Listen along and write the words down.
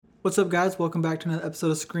What's up, guys? Welcome back to another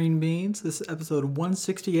episode of Screen Beans. This is episode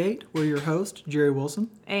 168. We're your host, Jerry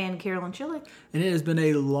Wilson. And Carolyn Chillick. And it has been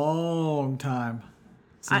a long time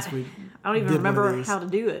since I don't even remember how to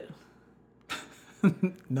do it.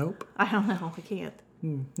 Nope. I don't know. I can't.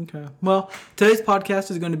 Okay. Well, today's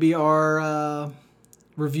podcast is going to be our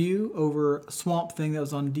review over Swamp Thing that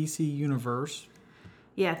was on DC Universe.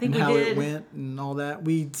 Yeah, I think and we did. How it went and all that.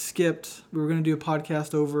 We were going to do a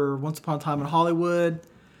podcast over Once Upon a Time in Hollywood.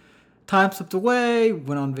 Time slipped away,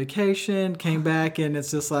 went on vacation, came back, and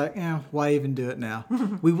it's just like, why even do it now?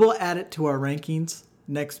 We will add it to our rankings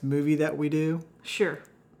next movie that we do. Sure.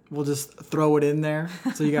 We'll just throw it in there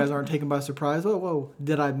so you guys aren't taken by surprise. Whoa,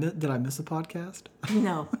 did I miss a podcast?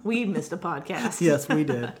 No, we missed a podcast. Yes, we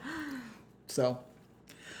did. So,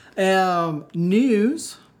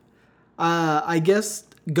 news. I guess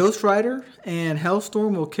Ghost Rider and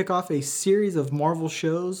Hellstorm will kick off a series of Marvel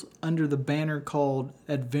shows under the banner called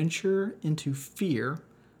Adventure into Fear.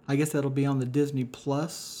 I guess that'll be on the Disney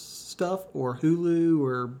Plus stuff or Hulu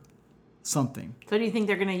or something. So do you think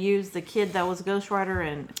they're going to use the kid that was Ghost Rider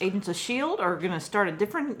and Agents of S.H.I.E.L.D. or going to start a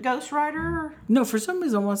different Ghost Rider? No, for some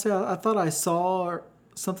reason I want to say I thought I saw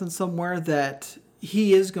something somewhere that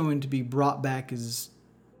he is going to be brought back as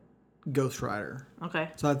Ghost Rider. Okay.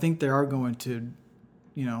 So I think they are going to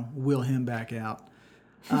wheel him back out.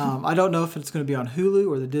 I don't know if it's going to be on Hulu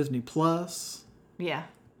or the Disney Plus. Yeah.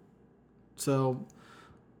 So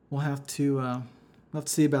we'll have to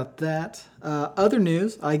see about that. Other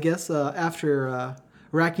news, I guess, after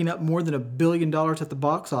racking up more than $1 billion at the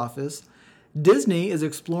box office, Disney is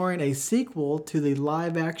exploring a sequel to the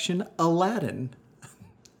live-action Aladdin.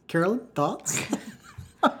 Carolyn, thoughts?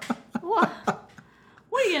 What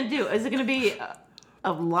are you going to do? Is it going to be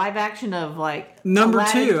a live action of like number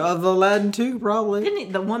Aladdin? 2 of Aladdin 2, probably.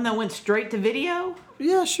 Didn't the one that went straight to video?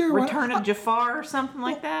 Yeah, sure. Return of Jafar or something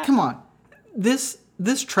like that? Come on. This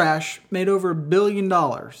trash made over $1 billion.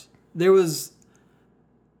 There was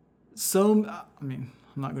I'm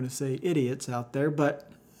not going to say idiots out there, but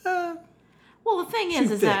well, the thing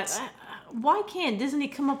is that why can't Disney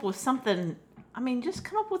come up with something? Just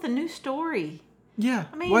come up with a new story. Yeah.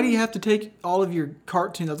 Why do you have to take all of your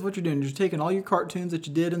cartoons? That's what you're doing. You're taking all your cartoons that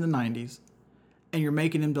you did in the 90s and you're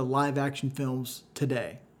making them to live action films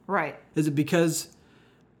today. Right. Is it because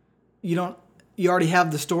you already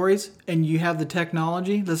have the stories and you have the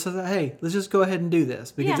technology? Let's just go ahead and do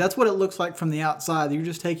this. Because that's what it looks like from the outside. You're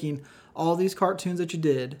just taking all these cartoons that you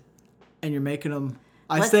did and you're making them,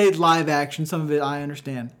 I say live action, some of it I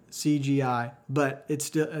understand, CGI, but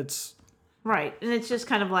it's right. And it's just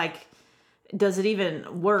kind of like, does it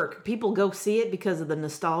even work? People go see it because of the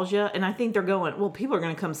nostalgia, and I think they're going, well, people are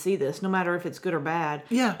going to come see this no matter if it's good or bad.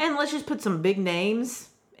 Yeah. And let's just put some big names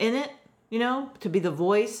in it, to be the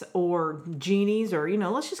voice or genies or,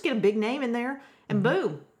 let's just get a big name in there and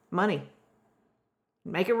boom, money.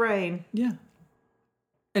 Make it rain. Yeah.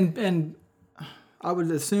 And I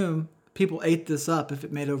would assume people ate this up if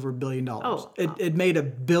it made over $1 billion. It made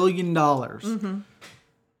 $1 billion. Mm-hmm.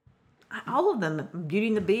 All of them. Beauty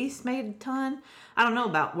and the Beast made a ton. I don't know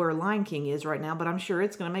about where Lion King is right now, but I'm sure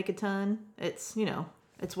it's going to make a ton. It's,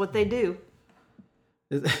 it's what they do.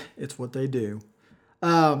 It's what they do.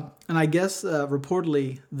 And I guess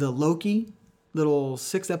reportedly the Loki little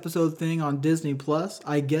 6-episode thing on Disney Plus,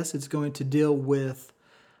 I guess it's going to deal with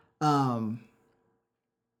him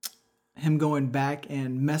going back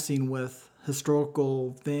and messing with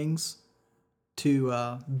historical things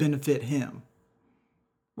to benefit him.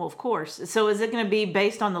 Well, of course. So is it going to be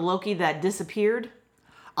based on the Loki that disappeared?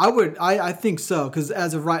 I think so, because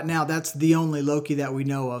as of right now, that's the only Loki that we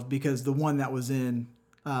know of, because the one that was in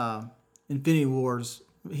Infinity Wars,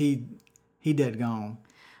 he dead gone.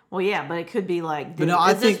 Well, yeah, but it could be like,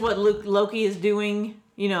 is this what Loki is doing,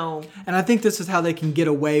 And I think this is how they can get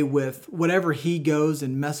away with whatever he goes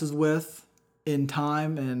and messes with in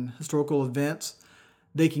time and historical events.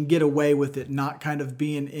 They can get away with it not kind of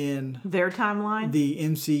being in their timeline, the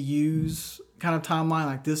MCU's kind of timeline.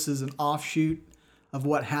 Like, this is an offshoot of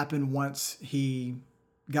what happened once he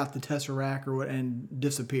got the Tesseract and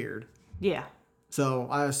disappeared. Yeah. So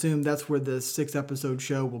I assume that's where the 6-episode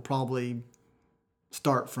show will probably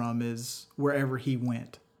start from, is wherever he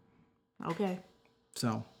went. Okay.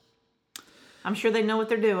 So I'm sure they know what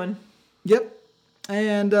they're doing. Yep.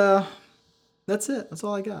 And that's it. That's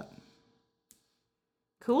all I got.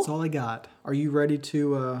 Cool. That's all I got. Are you ready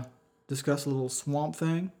to discuss a little Swamp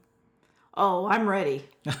Thing? Oh, I'm ready.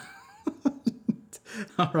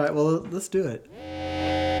 All right, well, let's do it.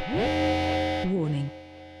 Warning.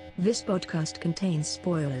 This podcast contains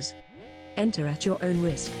spoilers. Enter at your own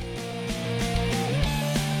risk.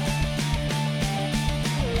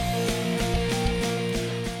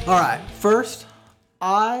 All right. First,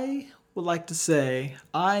 I would like to say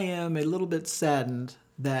I am a little bit saddened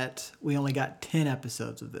that we only got 10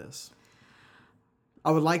 episodes of this.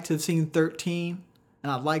 I would like to have seen 13,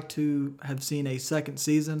 and I'd like to have seen a second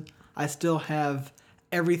season. I still have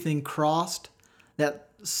everything crossed that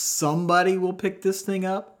somebody will pick this thing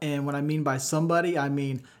up. And what I mean by somebody, I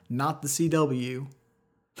mean not the CW,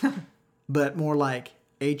 but more like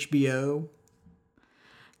HBO.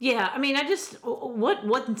 Yeah, I mean, I just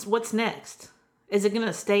what's next? Is it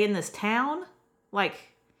gonna stay in this town?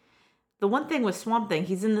 Like, the one thing with Swamp Thing,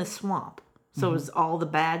 he's in this swamp. So is all the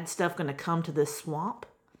bad stuff gonna come to this swamp,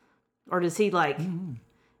 or does he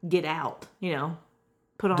get out? You know,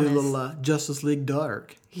 put on Do a his little Justice League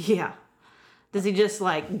Dark. yeah. Does he just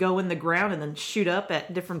like go in the ground and then shoot up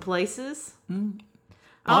at different places? I don't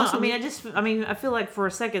know. I mean, I feel like for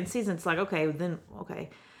a second season, it's like okay.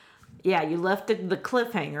 Yeah, you left the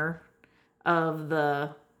cliffhanger of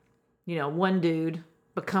the, one dude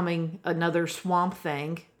becoming another Swamp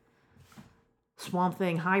Thing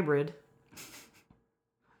hybrid.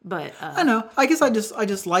 But I know. I guess I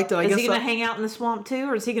just liked it. Is he gonna hang out in the swamp too,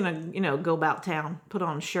 or is he gonna go about town, put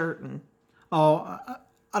on a shirt and? Oh,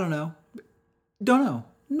 I don't know. Don't know.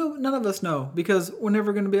 No, none of us know because we're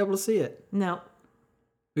never going to be able to see it. No.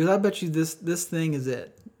 Because I bet you this thing is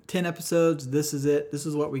it. 10 episodes, this is it. This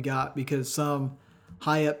is what we got because some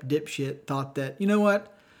high up dipshit thought that, you know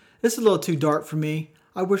what? This is a little too dark for me.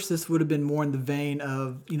 I wish this would have been more in the vein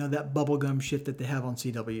of, that bubblegum shit that they have on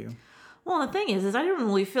CW. Well, the thing is I didn't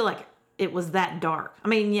really feel like it was that dark. I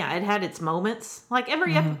mean, yeah, it had its moments. Like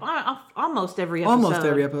almost every episode. Almost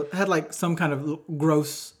every episode had like some kind of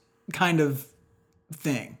gross kind of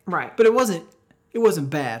thing. Right. But it wasn't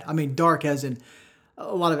bad. I mean, dark as in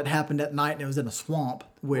a lot of it happened at night and it was in a swamp,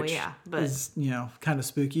 which is, kind of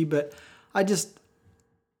spooky. But I guess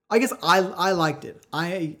I liked it.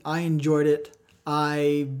 I enjoyed it.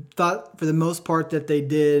 I thought for the most part that they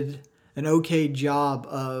did an okay job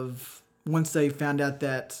of, once they found out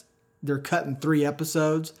that they're cutting 3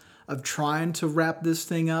 episodes, of trying to wrap this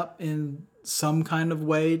thing up in some kind of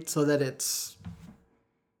way so that it's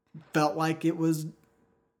felt like it was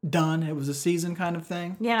done. It was a season kind of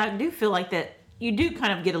thing. Yeah, I do feel like that. You do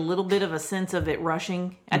kind of get a little bit of a sense of it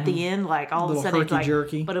rushing at the end, like all of a sudden it's like,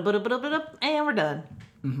 jerky, and we're done.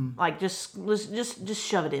 Mm-hmm. Like just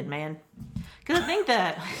shove it in, man. Because I think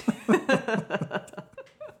that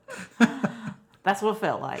that's what it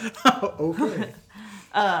felt like. Okay.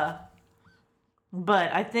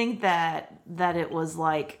 But I think that it was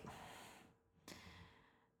like,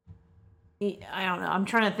 I don't know. I'm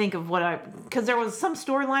trying to think of because there was some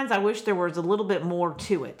storylines I wish there was a little bit more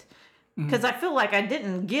to it. Because I feel like I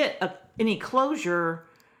didn't get any closure.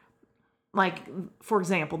 Like, for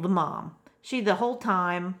example, the mom. She, the whole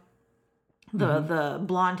time, the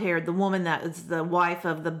blonde-haired, the woman that is the wife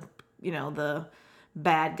of the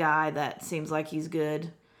bad guy that seems like he's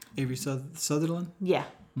good. Avery Sutherland? Yeah.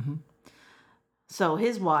 Mm-hmm. So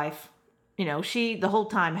his wife, she the whole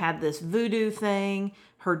time had this voodoo thing,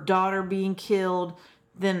 her daughter being killed.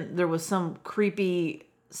 Then there was some creepy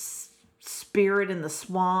spirit in the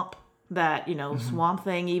swamp that, Swamp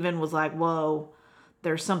Thing even was like, whoa,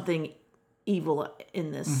 there's something evil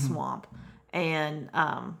in this swamp. And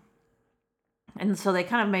so they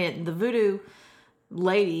kind of made it, the voodoo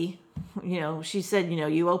lady, she said,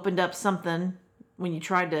 you opened up something when you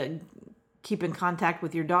tried to keep in contact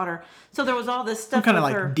with your daughter. So there was all this stuff kind of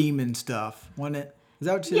with like her. Demon stuff, wasn't it? Is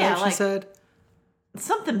that what she said?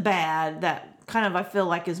 Something bad that kind of I feel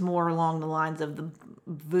like is more along the lines of the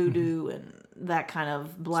voodoo and that kind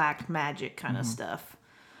of black magic kind of stuff.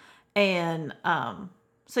 And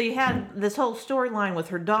so you had this whole storyline with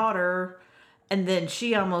her daughter, and then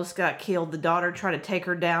she almost got killed. The daughter tried to take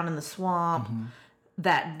her down in the swamp.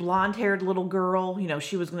 That blonde-haired little girl,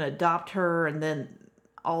 she was going to adopt her, and then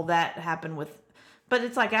all that happened with. But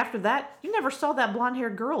it's like after that, you never saw that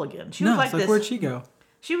blonde-haired girl again. She was like this. Where'd she go?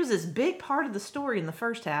 She was this big part of the story in the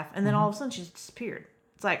first half, and then all of a sudden she disappeared.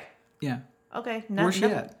 It's like, okay, where's she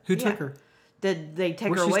at? Who took her? Did they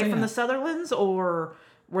take her away from the Sutherlands, or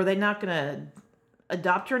were they not going to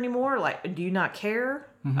adopt her anymore? Like, do you not care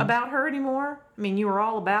about her anymore? I mean, you were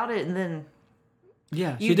all about it, and then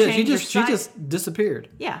she did. She just disappeared.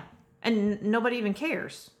 Yeah, and nobody even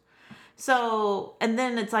cares. So, and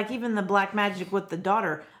then it's like even the black magic with the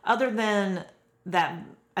daughter. Other than that,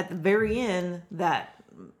 at the very end, that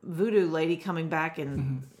voodoo lady coming back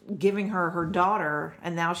and giving her daughter,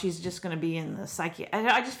 and now she's just going to be in the psyche. And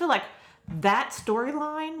I just feel like that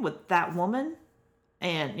storyline with that woman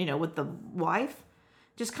and, with the wife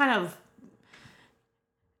just kind of,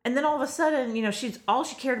 and then all of a sudden, she's all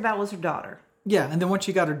she cared about was her daughter. Yeah, and then once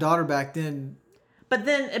she got her daughter back, then... But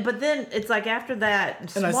then it's like after that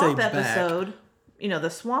swamp episode, the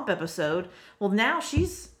swamp episode, well, now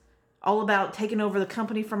she's all about taking over the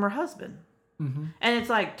company from her husband. Mm-hmm. And it's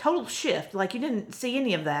like total shift. Like you didn't see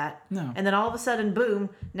any of that. No. And then all of a sudden,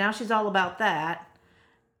 boom, now she's all about that.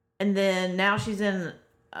 And then now she's in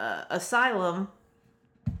asylum.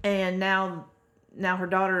 And now her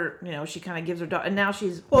daughter, she kind of gives her daughter, and now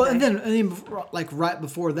she's... Well, and then like right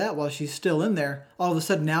before that, while she's still in there, all of a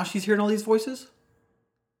sudden now she's hearing all these voices?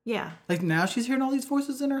 Yeah. Like now she's hearing all these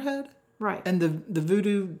voices in her head? Right. And the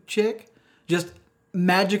voodoo chick just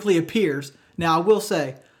magically appears. Now, I will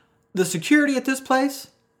say, the security at this place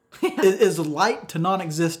is light to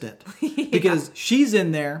non-existent. Yeah. Because she's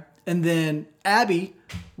in there, and then Abby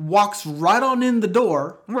walks right on in the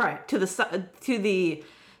door. Right. To the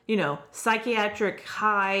psychiatric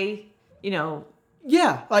high,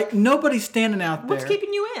 Yeah, like nobody's standing out there. What's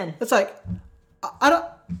keeping you in? It's like, I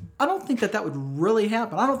don't think that would really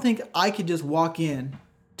happen. I don't think I could just walk in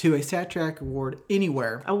to a psychiatric ward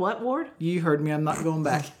anywhere. A what ward? You heard me. I'm not going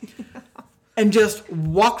back. And just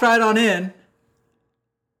walk right on in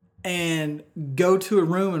and go to a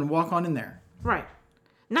room and walk on in there. Right.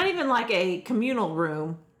 Not even like a communal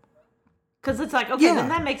room. Because it's like, okay, then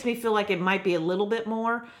that makes me feel like it might be a little bit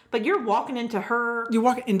more. But you're walking into her... You're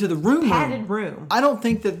walking into the padded room. I don't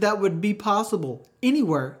think that would be possible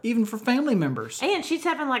anywhere, even for family members. And she's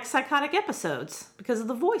having like psychotic episodes because of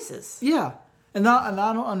the voices. Yeah. And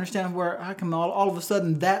I don't understand how come all of a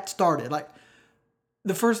sudden that started. Like,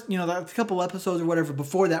 the first, the couple episodes or whatever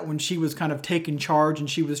before that, when she was kind of taking charge and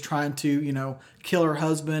she was trying to, kill her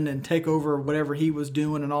husband and take over whatever he was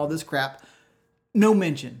doing and all this crap. No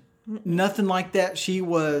mention. Nothing like that. She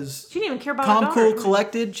didn't even care about calm, her daughter. cool,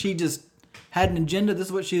 collected. She just had an agenda. This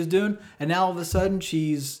is what she was doing. And now all of a sudden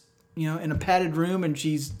she's, in a padded room and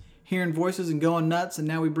she's hearing voices and going nuts. And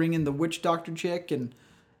now we bring in the witch doctor chick and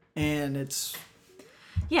it's...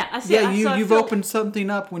 Yeah, I see. Yeah, you've opened something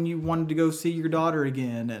up when you wanted to go see your daughter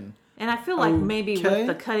again. And I feel like maybe with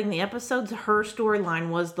the cutting the episodes, her storyline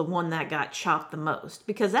was the one that got chopped the most.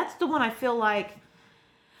 Because that's the one I feel like...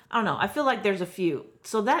 I don't know. I feel like there's a few.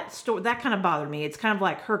 So that kind of bothered me. It's kind of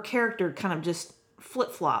like her character kind of just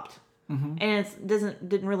flip-flopped. Mm-hmm. And it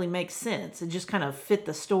didn't really make sense. It just kind of fit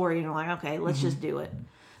the story. And you're like, okay, let's just do it.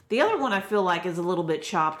 The other one I feel like is a little bit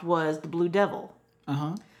chopped was the Blue Devil.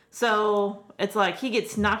 Uh-huh. So it's like he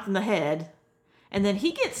gets knocked in the head. And then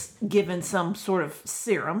he gets given some sort of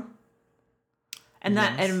serum. And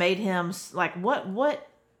it made him like, what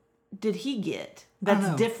did he get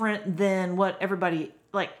that's different than what everybody...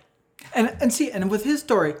 Like, and see, and with his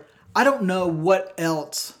story, I don't know what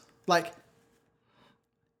else. Like,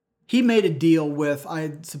 he made a deal with,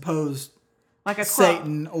 I suppose, like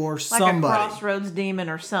Satan or somebody, like a crossroads demon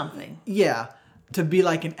or something. Yeah, to be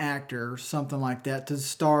like an actor or something like that, to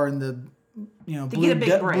star in the,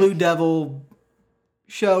 Blue Devil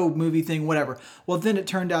show, movie thing, whatever. Well, then it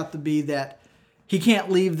turned out to be that he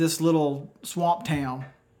can't leave this little swamp town,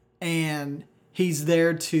 and he's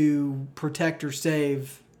there to protect or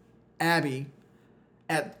save Abby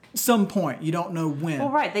at some point. You don't know when. Well,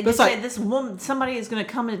 right. They just say this woman, somebody is going to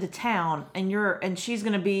come into town, and she's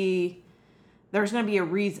going to be. There's going to be a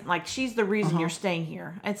reason. Like, she's the reason you're staying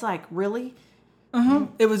here. It's like, really?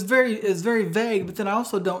 It was very vague. But then I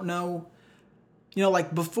also don't know.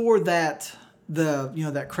 Like before that,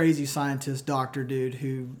 that crazy scientist doctor dude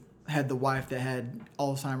who had the wife that had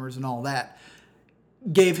Alzheimer's and all that,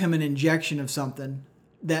 gave him an injection of something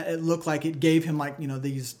that it looked like it gave him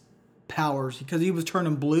these powers because he was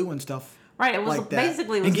turning blue and stuff. Right. It was like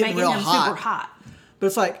basically it was making him super hot. But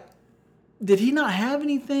it's like, did he not have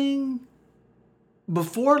anything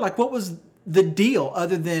before? Like, what was the deal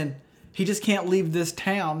other than he just can't leave this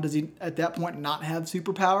town? Does he at that point not have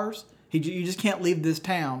superpowers? You just can't leave this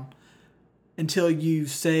town until you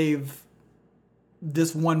save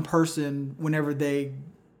this one person whenever they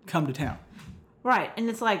come to town. Right, and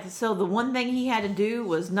it's like, so the one thing he had to do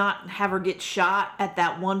was not have her get shot at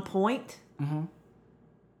that one point. Mm-hmm.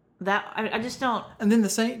 That, I just don't... And then the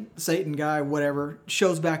Satan guy, whatever,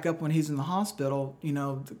 shows back up when he's in the hospital,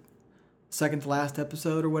 the second to last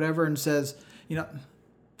episode or whatever, and says,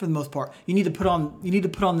 for the most part, you need to put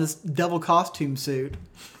on this devil costume suit.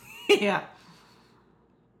 Yeah.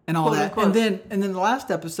 And all that. And then the last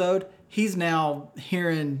episode, he's now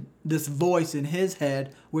hearing this voice in his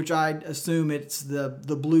head, which I assume it's the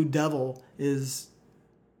Blue Devil is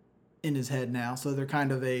in his head now. So they're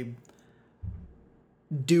kind of a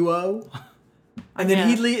duo. And then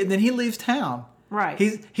he leaves town. Right.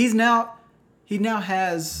 He's now he now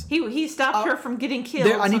has. He stopped her from getting killed.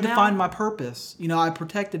 I need to find my purpose. I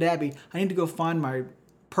protected Abby. I need to go find my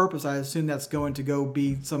purpose. I assume that's going to go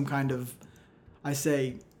be some kind of, I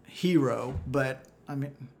say, hero, but I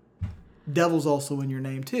mean, devil's also in your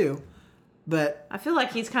name too. But I feel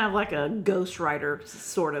like he's kind of like a ghostwriter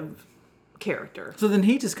sort of character. So then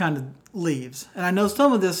he just kind of leaves. And I know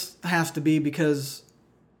some of this has to be because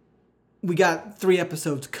we got 3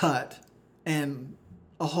 episodes cut and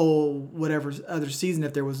a whole whatever other season,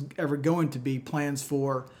 if there was ever going to be plans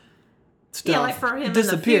for stuff, like for him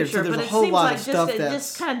disappeared. In the future, so there's but a whole lot of stuff it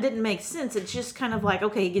just kind of didn't make sense. It's just kind of like,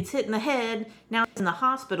 okay, he gets hit in the head. Now he's in the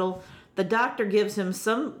hospital. The doctor gives him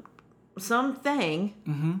something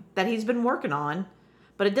that he's been working on,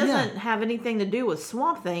 but it doesn't have anything to do with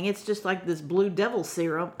Swamp Thing. It's just like this Blue Devil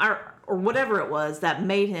serum or whatever it was that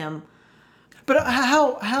made him. But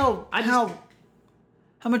how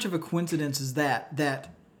much of a coincidence is that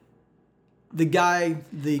the guy,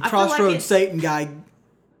 the Crossroads Satan guy,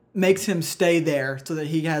 makes him stay there so that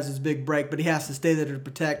he has his big break, but he has to stay there to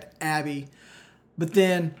protect Abby. But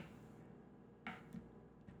then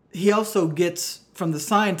he also gets from the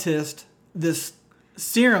scientist this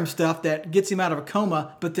serum stuff that gets him out of a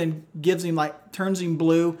coma, but then gives him turns him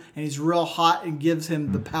blue, and he's real hot and gives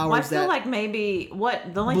him the powers I feel like maybe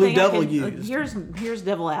the only Blue thing Devil I can, used. Here's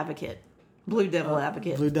Devil Advocate, Blue Devil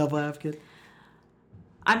Advocate. Blue Devil Advocate.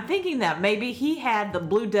 I'm thinking that maybe he had the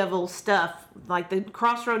Blue Devil stuff, like the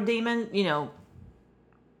Crossroad Demon,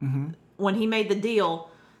 when he made the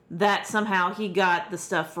deal, that somehow he got the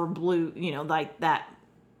stuff for Blue, like that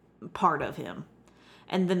part of him.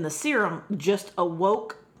 And then the serum just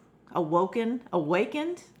awakened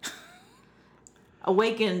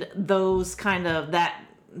those kind of,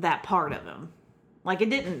 that part of him. Like,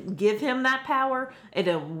 it didn't give him that power, it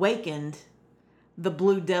awakened the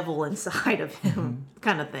Blue Devil inside of him,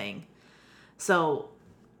 kind of thing. So,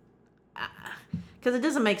 because it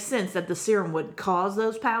doesn't make sense that the serum would cause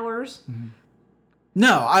those powers.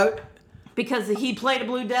 No, because he played a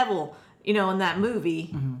Blue Devil, in that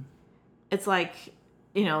movie. It's like,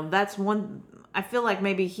 that's one. I feel like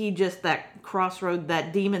maybe he just that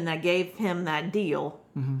demon that gave him that deal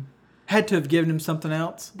had to have given him something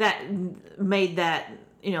else that made that.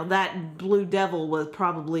 That Blue Devil was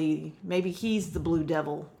probably, maybe he's the Blue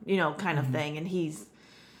Devil, kind of thing. And he's...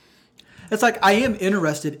 It's like, I am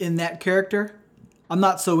interested in that character. I'm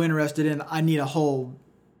not so interested in, I need a whole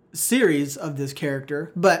series of this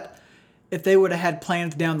character. But if they would have had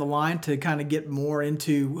plans down the line to kind of get more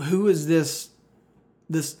into who is this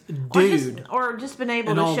dude. Or just been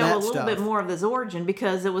able to show a little bit more of his origin,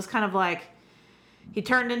 because it was kind of like, he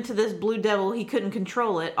turned into this Blue Devil, he couldn't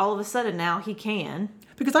control it. All of a sudden now he can.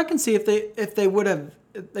 Because I can see if they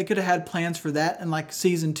could have had plans for that in like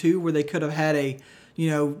season 2, where they could have had a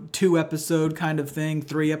 2 episode kind of thing,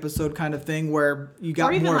 3 episode kind of thing, where you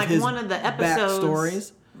got more of his one of the episodes,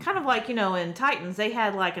 backstories. Kind of like in Titans, they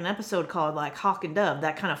had like an episode called like Hawk and Dove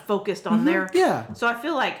that kind of focused on their. Yeah. So I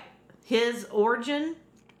feel like his origin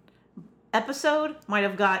episode might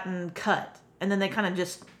have gotten cut, and then they kind of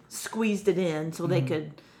just squeezed it in so they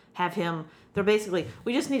could have him. They're basically,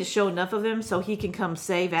 we just need to show enough of him so he can come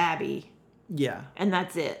save Abby. Yeah. And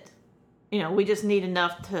that's it. We just need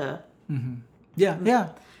enough to... Yeah.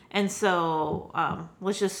 And so,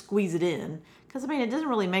 let's just squeeze it in. Because, it doesn't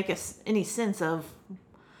really make any sense of...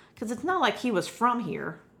 Because it's not like he was from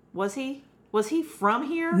here. Was he? Was he from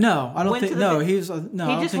here? No, I don't think... No, he's...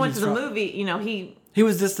 No, he just went to the movie, He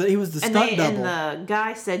was the stunt double. And the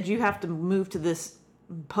guy said, you have to move to this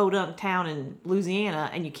podunk town in Louisiana,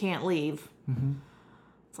 and you can't leave.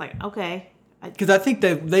 It's like, okay. Because I think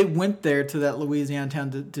they went there to that Louisiana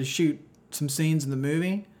town to shoot some scenes in the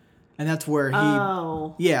movie, and that's where he...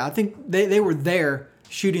 Oh. Yeah, I think they were there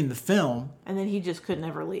shooting the film. And then he just could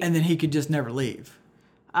never leave. And then he could just never leave.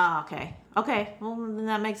 Ah, okay. Okay, well, then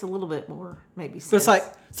that makes a little bit more maybe sense. But it's like,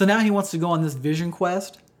 so now he wants to go on this vision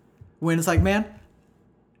quest, when it's like, man,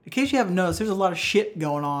 in case you haven't noticed, there's a lot of shit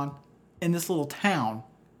going on in this little town.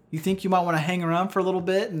 You think you might want to hang around for a little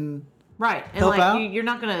bit and... Right, and help out? You're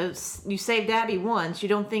not gonna. You saved Abby once. You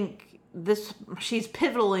don't think she's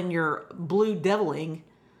pivotal in your Blue Deviling.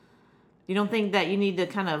 You don't think that you need to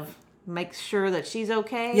kind of make sure that she's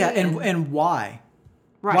okay? Yeah, and why?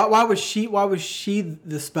 Right. Why was she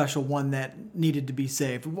the special one that needed to be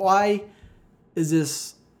saved? Why is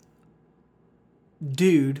this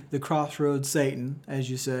dude, the Crossroads Satan,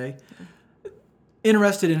 as you say,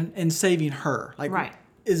 interested in saving her? Like, right.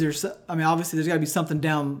 Is there? Obviously, there's got to be something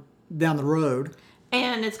down the road.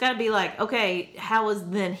 And it's got to be like, okay, how is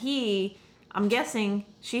then he... I'm guessing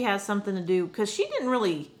she has something to do... Because she didn't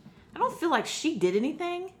really... I don't feel like she did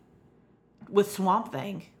anything. with Swamp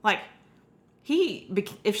Thing. Like,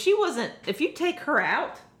 if you take her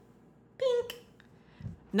out, pink,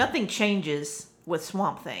 nothing changes with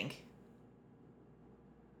Swamp Thing.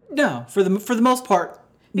 No, for the most part,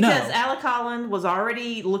 because no. Alec Holland was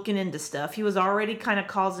already looking into stuff. He was already kind of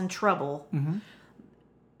causing trouble. Mm-hmm.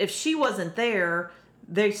 If she wasn't there,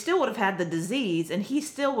 they still would have had the disease, and he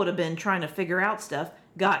still would have been trying to figure out stuff.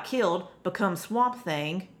 Got killed, become Swamp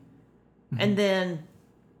Thing, and then,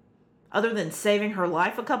 other than saving her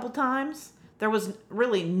life a couple times, there was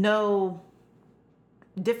really no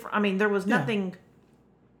different. I mean, there was nothing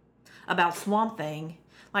about Swamp Thing.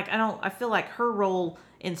 Like, I feel like her role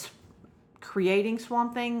in creating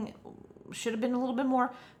Swamp Thing should have been a little bit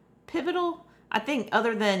more pivotal. I think,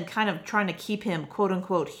 other than kind of trying to keep him quote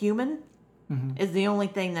unquote human, is the only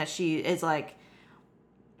thing that she is like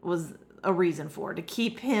was a reason for, to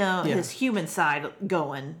keep him his human side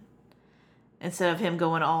going instead of him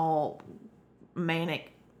going all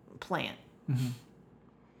manic plant. Mm-hmm.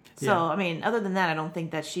 So I mean, other than that, I don't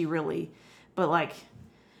think that she really, but like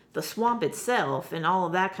the swamp itself and all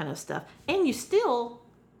of that kind of stuff, and you still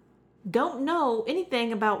don't know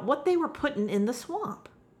anything about what they were putting in the swamp.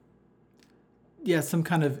 Yeah, some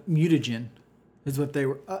kind of mutagen is what they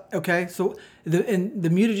were. Okay, so the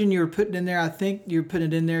mutagen you were putting in there, I think you're putting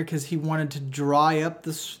it in there because he wanted to dry up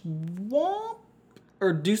the swamp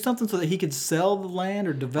or do something so that he could sell the land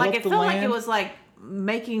or develop the land. Like, it felt like it was like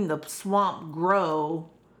making the swamp grow,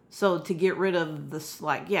 so to get rid of this,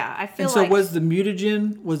 like, yeah, I feel like... And so was the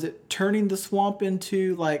mutagen, was it turning the swamp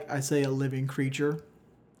into, like, I say, a living creature,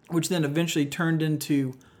 which then eventually turned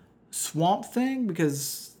into Swamp Thing?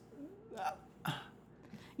 Because...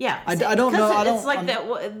 Yeah, I don't know. It's like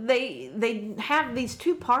that. They have these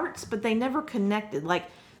two parts, but they never connected. Like,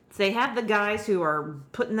 they have the guys who are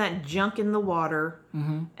putting that junk in the water,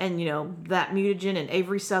 and you know that mutagen, and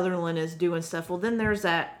Avery Sutherland is doing stuff. Well, then there's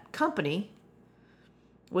that company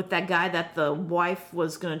with that guy that the wife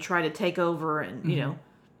was going to try to take over, and you know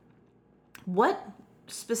what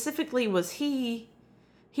specifically was he?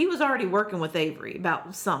 He was already working with Avery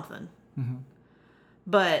about something,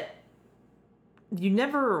 but. You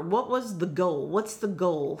never... What was the goal? What's the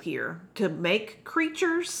goal here? To make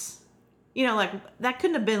creatures? You know, like, that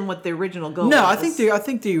couldn't have been what the original goal was. No, I think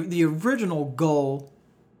the original goal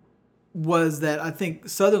was that I think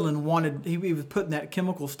Sutherland wanted... He was putting that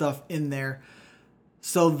chemical stuff in there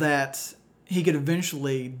so that he could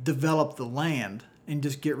eventually develop the land and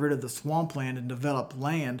just get rid of the swampland and develop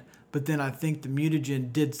land. But then I think the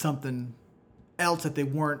mutagen did something else that they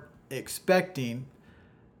weren't expecting.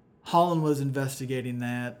 Holland was investigating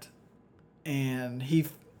that, and he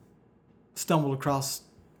stumbled across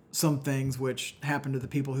some things which happened to the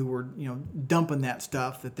people who were, you know, dumping that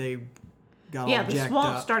stuff that they got all jacked up. Yeah, the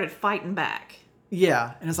swamp started fighting back.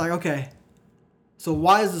 Yeah, and it's like, okay, so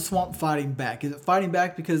why is the swamp fighting back? Is it fighting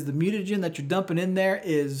back because the mutagen that you're dumping in there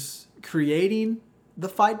is creating the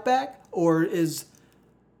fight back, or is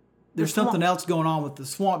there's something else going on with the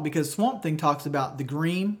swamp? Because Swamp Thing talks about the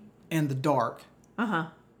green and the dark.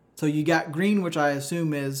 So you got green, which I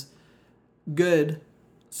assume is good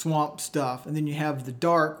swamp stuff. And then you have the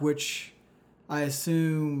dark, which I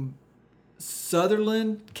assume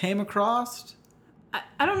Sutherland came across.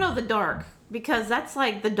 I don't know the dark, because that's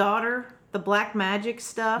like the daughter, the black magic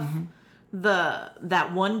stuff.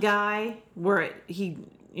 That one guy where he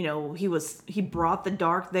brought the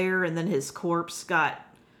dark there, and then his corpse got...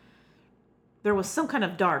 There was some kind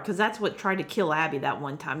of dark, because that's what tried to kill Abby that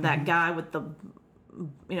one time. That guy with the...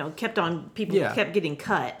 kept getting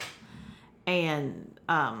cut and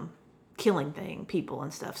killing people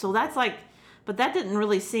and stuff. So that's like, but that didn't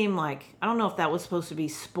really seem like, I don't know if that was supposed to be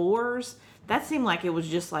spores. That seemed like it was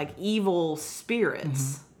just like evil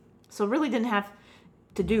spirits. So it really didn't have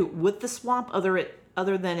to do with the swamp other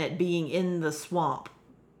than it being in the swamp.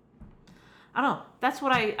 I don't know. That's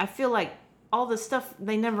what I feel like all this stuff,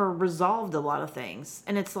 they never resolved a lot of things.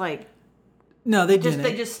 And it's like, no, they didn't.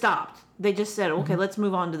 They just stopped. They just said, okay, let's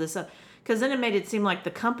move on to this. Because then it made it seem like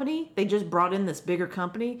the company, they just brought in this bigger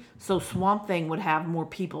company, so Swamp Thing would have more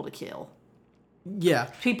people to kill. Yeah.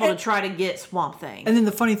 People to try to get Swamp Thing. And then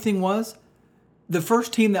the funny thing was, the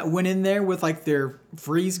first team that went in there with like their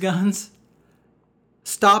freeze guns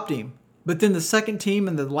stopped him. But then the second team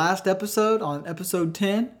in the last episode, on episode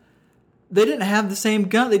 10, they didn't have the same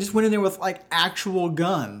gun. They just went in there with like actual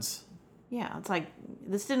guns. Yeah, it's like,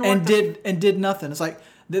 this didn't work. And did nothing. It's like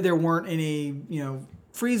there weren't any,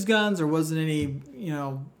 freeze guns, or wasn't any,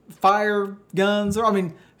 fire guns, or I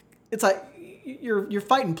mean, it's like you're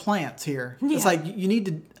fighting plants here. Yeah. It's like you need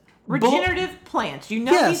to regenerative plants.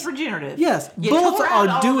 He's regenerative. Yes, you bullets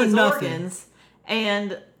are doing nothing.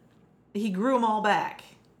 And he grew them all back.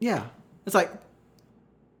 Yeah. It's like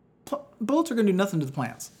bullets are going to do nothing to the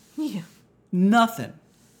plants. Yeah. Nothing.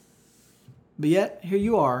 But yet, here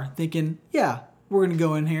you are thinking, yeah, we're going to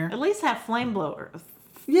go in here. At least have flamethrowers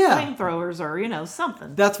or,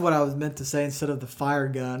 something. That's what I was meant to say instead of the fire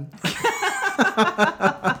gun.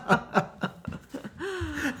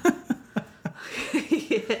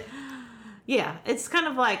 Yeah, it's kind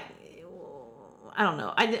of like, I don't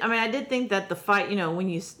know. I did think that the fight, when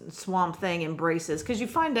you Swamp Thing embraces, because you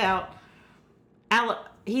find out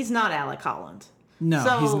he's not Alec Holland. No,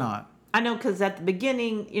 so, he's not. I know, because at the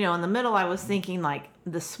beginning, in the middle, I was thinking like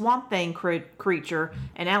the Swamp Thing creature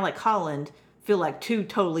and Alec Holland feel like two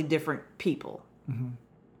totally different people. Mm-hmm.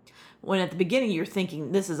 When at the beginning you're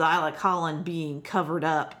thinking this is Alec Holland being covered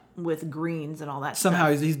up with greens and all that Somehow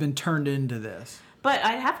stuff. he's been turned into this. But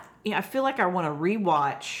I feel like I want to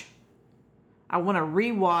rewatch.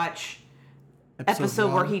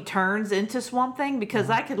 Episode where he turns into Swamp Thing, because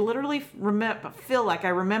I could literally feel like I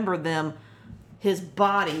remember his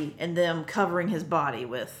body and them covering his body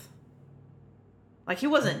with, like, he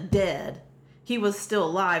wasn't dead, he was still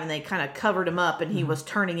alive, and they kind of covered him up, and he was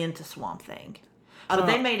turning into Swamp Thing. But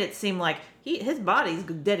they made it seem like his body's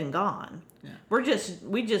dead and gone. Yeah.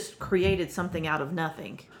 We just created something out of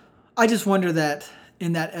nothing. I just wonder that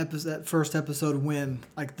in that first episode, when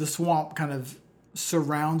like the swamp kind of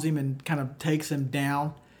surrounds him and kind of takes him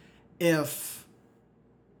down, if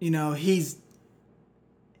he's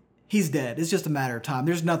dead. It's just a matter of time.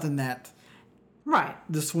 There's nothing that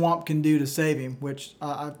the swamp can do to save him, which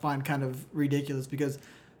I find kind of ridiculous, because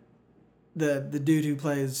the dude who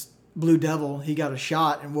plays Blue Devil, he got a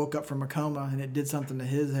shot and woke up from a coma, and it did something to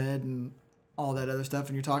his head and all that other stuff.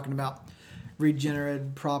 And you're talking about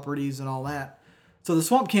regenerative properties and all that. So the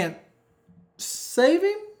swamp can't save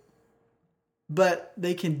him, but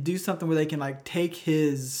they can do something where they can like take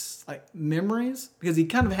his like memories, because he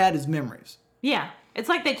kind of had his memories. Yeah, it's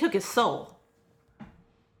like they took his soul.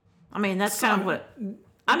 I mean, that's kind of what.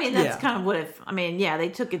 They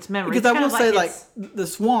took its memory. Because I will say, like, the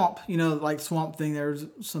swamp, like Swamp Thing, there's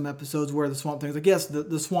some episodes where the swamp thing's like, yes,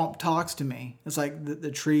 the swamp talks to me. It's like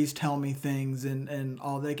the trees tell me things and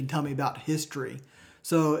all, they can tell me about history.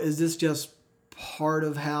 So is this just part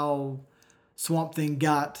of how Swamp Thing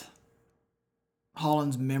got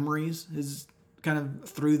Holland's memories, is kind of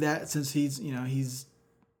through that, since he's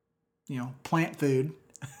plant food.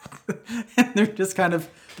 And they're just kind of,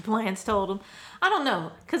 the plants told him. I don't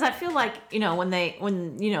know, because I feel like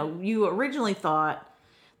when you originally thought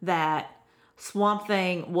that Swamp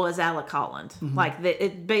Thing was Alec Holland, mm-hmm. like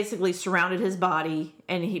it basically surrounded his body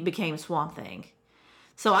and he became Swamp Thing.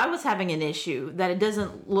 So I was having an issue that it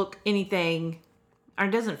doesn't look anything, or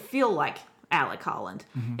it doesn't feel like Alec Holland.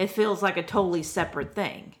 Mm-hmm. It feels like a totally separate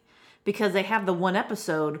thing, because they have the one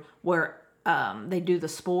episode where they do the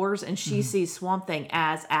spores and she mm-hmm. sees Swamp Thing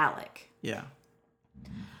as Alec. Yeah.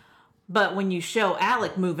 But when you show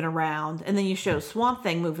Alec moving around and then you show Swamp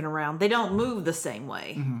Thing moving around, they don't move the same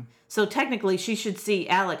way. Mm-hmm. So technically she should see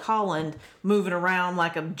Alec Holland moving around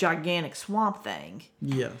like a gigantic Swamp Thing.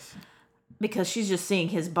 Yes. Because she's just seeing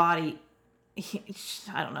his body.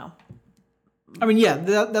 I don't know. I mean, yeah,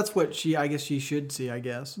 that's what she should see, I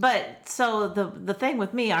guess. But so the thing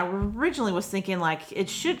with me, I originally was thinking like it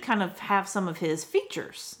should kind of have some of his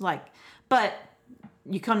features, like, but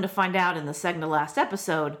you come to find out in the second to last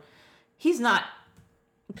episode, he's not.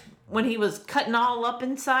 When he was cutting all up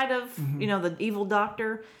inside of mm-hmm. The evil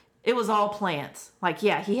doctor, it was all plants. Like,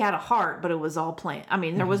 yeah, he had a heart, but it was all plant. I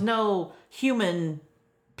mean, there was no human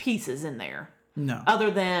pieces in there. No. Other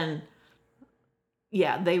than,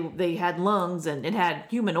 yeah, they had lungs and it had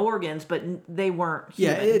human organs, but they weren't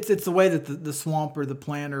human. Yeah, it's the way that the swamp or the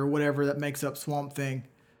plant or whatever that makes up Swamp Thing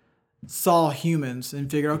saw humans and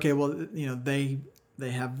figured, okay, well, they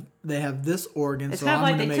have this organ. It's so kind of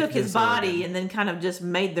I'm like they took his body organ. And then kind of just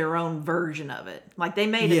made their own version of it. Like they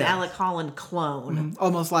made an Alec Holland clone. Mm-hmm.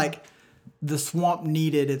 Almost like the swamp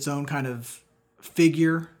needed its own kind of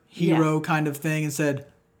hero kind of thing, and said,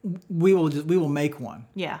 we will make one.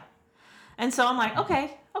 Yeah. And so I'm like,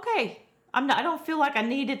 okay. I don't feel like I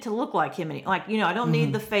need it to look like him. I don't mm-hmm.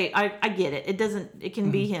 need the face. I get it. It can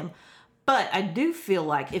mm-hmm. be him. But I do feel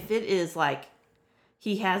like if it is like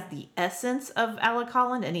he has the essence of Alec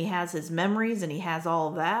Holland and he has his memories and he has all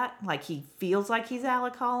of that, like he feels like he's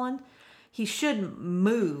Alec Holland, he should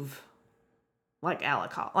move like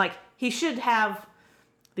Alec Holland. Like he should have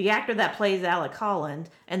the actor that plays Alec Holland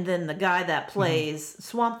and then the guy that plays mm-hmm.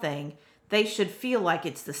 Swamp Thing, they should feel like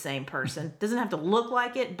it's the same person. Doesn't have to look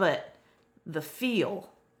like it, but the feel.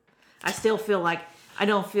 I still feel like, I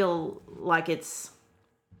don't feel like it's,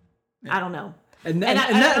 I don't know. And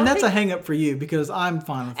that's a hang up for you because I'm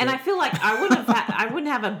fine with it. And I feel like I wouldn't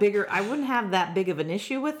have that big of an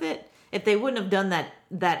issue with it if they wouldn't have done that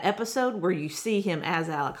episode where you see him as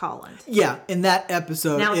Alec Holland. Yeah, in that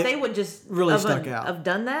episode. Now, if they would just really stuck out. have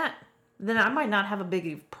done that, then I might not have a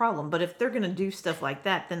big problem. But if they're going to do stuff like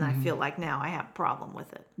that, then I feel like now I have a problem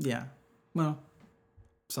with it. Yeah. Well,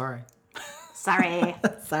 sorry. Sorry.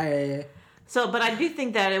 Sorry. So, but I do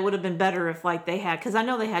think that it would have been better if, like, they had, because I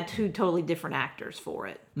know they had 2 totally different actors for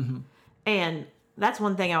it. Mm-hmm. And that's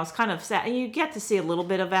one thing I was kind of sad. And you get to see a little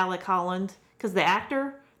bit of Alec Holland, because the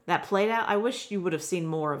actor that played out, I wish you would have seen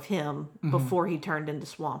more of him before he turned into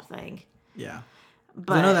Swamp Thing. Yeah.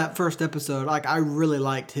 But I know that first episode, like, I really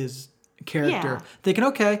liked his character. Yeah. Thinking,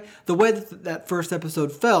 okay, the way that first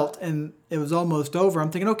episode felt, and it was almost over,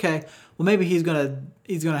 I'm thinking, okay, well, maybe he's gonna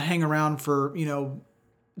hang around for,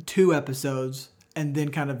 2 episodes and then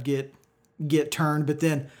kind of get turned. But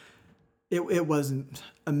then it wasn't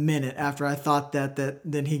a minute after I thought that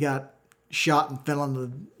then he got shot and fell in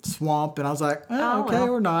the swamp, and I was like, okay, well.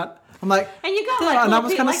 or not. I'm like, and you got and I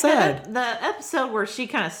was kind of sad. The episode where she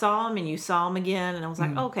kind of saw him and you saw him again, and I was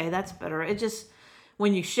like, okay, that's better. It just,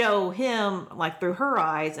 when you show him like through her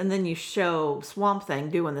eyes, and then you show Swamp Thing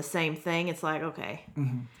doing the same thing, it's like, okay,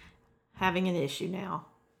 having an issue now.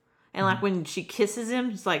 And like when she kisses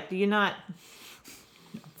him, it's like, do you not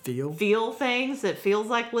feel things? It feels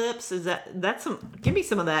like lips. That's some? Give me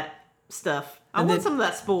some of that stuff. I want some of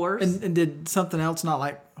that spores. And did something else not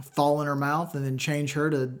like fall in her mouth and then change her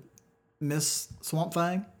to Miss Swamp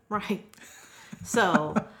Thing? Right.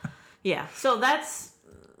 So, yeah. So that's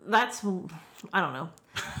I don't know.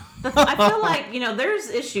 I feel like, there's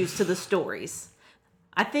issues to the stories.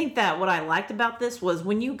 I think that what I liked about this was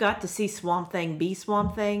when you got to see Swamp Thing be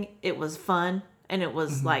Swamp Thing, it was fun and it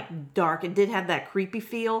was like dark. It did have that creepy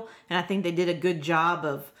feel, and I think they did a good job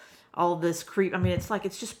of all this creep. I mean, it's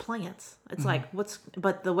just plants. It's like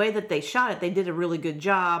but the way that they shot it, they did a really good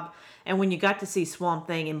job. And when you got to see Swamp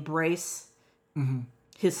Thing embrace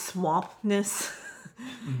his swampness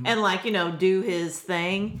and like, do his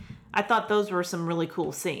thing, I thought those were some really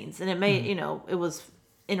cool scenes, and it made, it was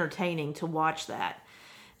entertaining to watch that.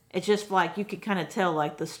 It's just like you could kind of tell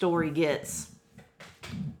like the story gets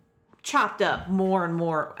chopped up more and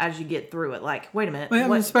more as you get through it. Like, wait a minute. Well, I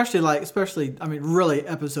mean, especially, really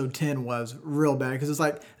episode 10 was real bad because it's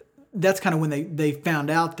like, that's kind of when they found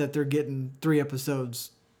out that they're getting 3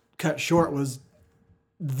 episodes cut short was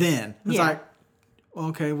then. It's like,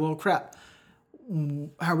 okay, well, crap.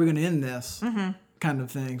 How are we going to end this kind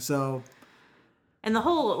of thing? So... And the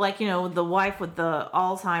whole, like, the wife with the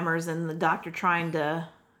Alzheimer's and the doctor trying to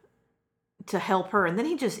help her. And then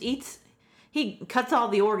he cuts all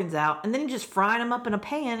the organs out and then he just frying them up in a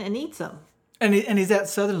pan and eats them. And he's at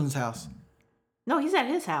Sutherland's house. No, he's at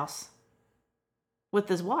his house with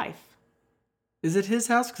his wife. Is it his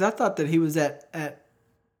house? Because I thought that he was at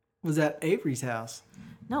Avery's house.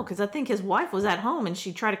 No, because I think his wife was at home and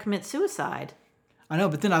she tried to commit suicide. I know,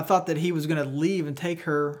 but then I thought that he was going to leave and take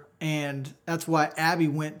her, and that's why Abby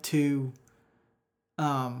went to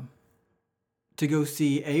go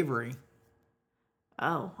see Avery.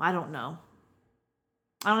 Oh, I don't know.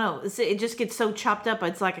 It just gets so chopped up.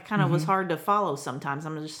 It's like it kind of was hard to follow sometimes.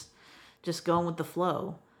 I'm just going with the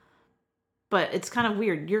flow. But it's kind of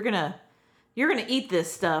weird. You're gonna eat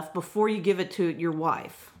this stuff before you give it to your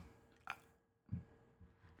wife.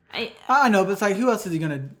 I know, but it's like, who else is he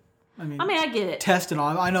gonna? I mean, I get it. Test and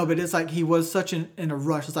all. I know, but it's like he was such in a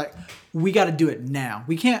rush. It's like, we got to do it now.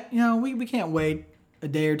 We can't, we can't wait a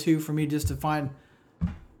day or two for me just to find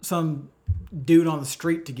some dude on the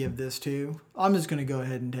street to give this to. I'm just going to go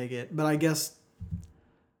ahead and take it. But I guess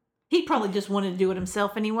he probably just wanted to do it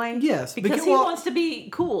himself anyway. Yes. Because he wants to be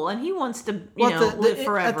cool and he wants to, live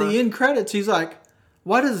forever. At the end credits, he's like,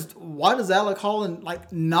 why does Alec Holland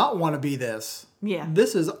like not want to be this? Yeah.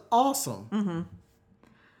 This is awesome. Mm-hmm.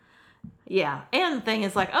 Yeah. And the thing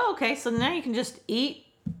is like, oh, okay, so now you can just eat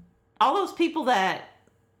all those people that,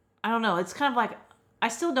 I don't know, it's kind of like, I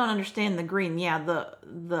still don't understand the green. Yeah,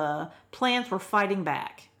 the plants were fighting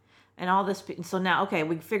back. And all this, so now, okay,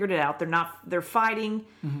 we figured it out. They're fighting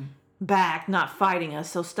back, not fighting us.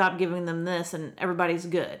 So stop giving them this and everybody's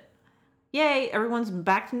good. Yay, everyone's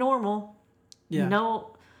back to normal. Yeah.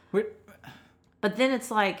 No. But then it's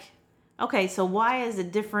like, okay, so why is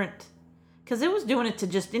it different? Because it was doing it to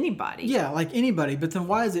just anybody. Yeah, like anybody. But then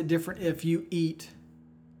why is it different if you eat,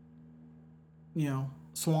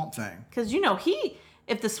 Swamp Thing? Because,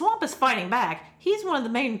 if the swamp is fighting back, he's one of the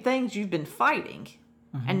main things you've been fighting.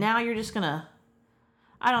 And now you're just going to,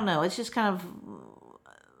 I don't know, it's just kind of,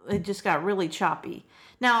 it just got really choppy.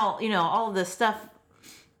 Now, all of this stuff,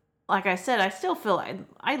 like I said, I still feel like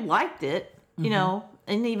I liked it, you know,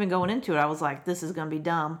 and even going into it, I was like, this is going to be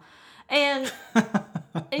dumb. And,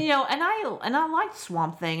 and, you know, and I liked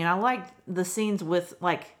Swamp Thing, and I liked the scenes with,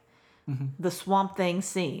 like, the Swamp Thing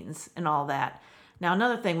scenes and all that. Now,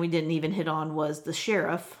 another thing we didn't even hit on was the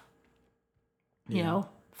sheriff, you know,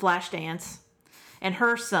 Flashdance, and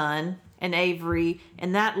her son, and Avery,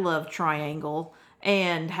 and that love triangle,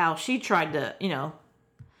 and how she tried to, you know,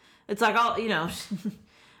 it's like all, you know,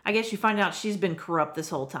 I guess you find out she's been corrupt this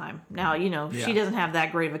whole time. Now, you know, she doesn't have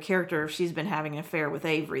that great of a character if she's been having an affair with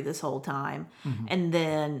Avery this whole time. And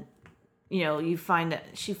then, you know, you find that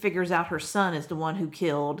she figures out her son is the one who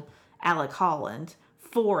killed Alec Holland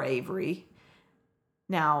for Avery.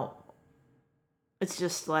 Now, it's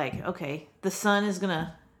just like, okay, the son is going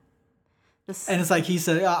to... And it's like he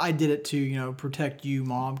said, I did it to, you know, protect you,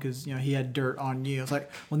 Mom, because, you know, he had dirt on you. It's like,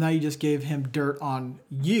 well, now you just gave him dirt on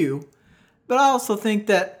you. But I also think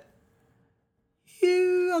that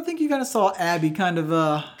I think you kind of saw Abby kind of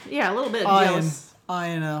yeah, a little bit jealous.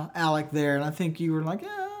 Eyeing Alec there, and I think you were like, yeah,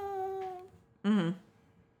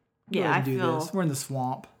 I feel this. We're in the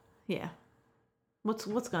swamp. Yeah, what's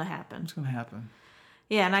gonna happen? What's gonna happen?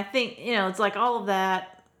 Yeah, and I think, you know, it's like all of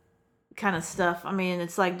that kind of stuff. I mean,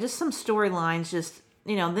 it's like just some storylines. Just,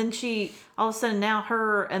 you know, then she all of a sudden now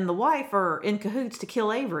her and the wife are in cahoots to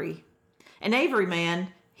kill Avery, and Avery, man,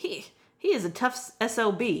 he is a tough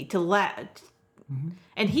SOB to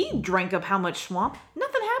and he drank up how much swamp.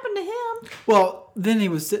 Nothing happened to him. Well, then he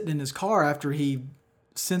was sitting in his car after he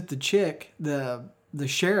sent the chick, the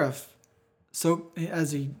sheriff, so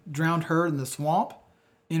as he drowned her in the swamp,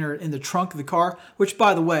 in the trunk of the car. Which,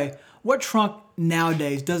 by the way, what trunk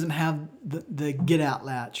nowadays doesn't have the get out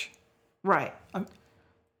latch? Right.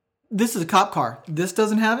 This is a cop car. This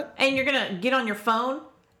doesn't have it. And you're gonna get on your phone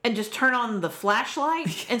and just turn on the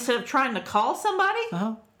flashlight instead of trying to call somebody?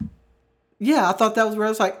 Uh-huh. Yeah, I thought that was where I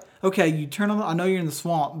was like, okay, you turn on, I know you're in the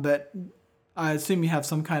swamp, but I assume you have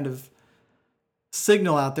some kind of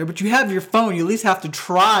signal out there, but you have your phone. You at least have to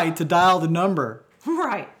try to dial the number.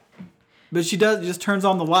 Right. But she just turns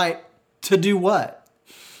on the light to do what?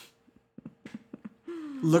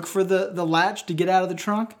 Look for the latch to get out of the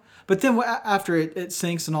trunk? But then after it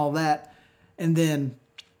sinks and all that, and then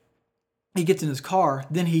he gets in his car,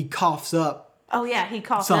 then he coughs up. Oh, yeah, he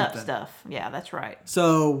coughed up stuff. Yeah, that's right.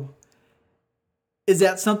 So, is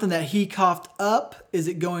that something that he coughed up? Is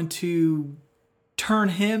it going to turn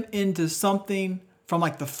him into something from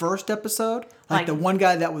like the first episode? Like the one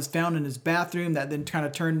guy that was found in his bathroom that then kind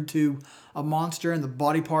of turned into a monster and the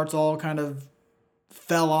body parts all kind of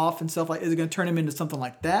fell off and stuff like. Is it going to turn him into something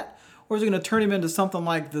like that? Or is it going to turn him into something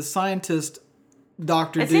like the scientist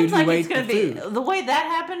doctor dude who ate the food? The way that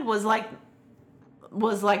happened was like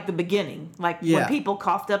the beginning. Like when people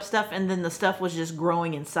coughed up stuff and then the stuff was just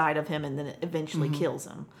growing inside of him and then it eventually kills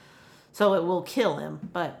him. So it will kill him,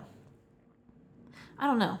 but I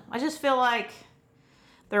don't know. I just feel like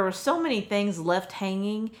there were so many things left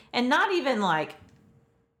hanging and not even like,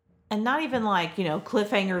 you know,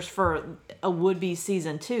 cliffhangers for a would-be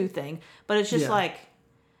season 2 thing, but it's just like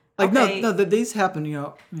okay. No, these happen,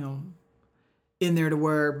 you know, in there to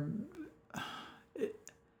where.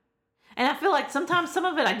 And I feel like sometimes some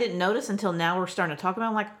of it I didn't notice until now we're starting to talk about.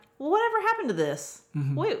 I'm like, well, whatever happened to this?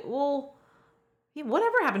 Wait, well,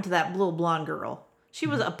 whatever happened to that little blonde girl? She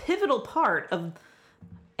was a pivotal part of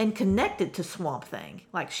and connected to Swamp Thing.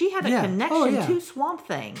 Like she had a connection to Swamp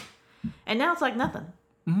Thing, and now it's like nothing.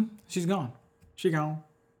 She's gone. She gone.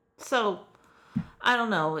 So I don't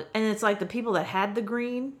know. And it's like the people that had the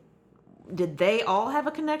green, did they all have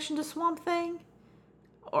a connection to Swamp Thing?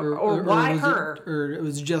 Or why her? Or it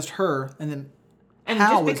was just her, and then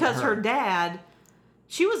just because her dad,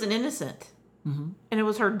 she was an innocent, and it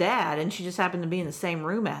was her dad, and she just happened to be in the same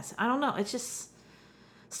room as. I don't know. It's just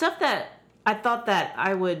stuff that I thought that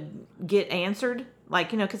I would get answered,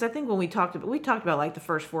 like, you know, because I think when we talked about like the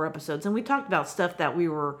first 4 episodes, and we talked about stuff that we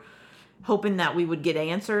were hoping that we would get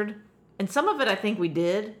answered, and some of it I think we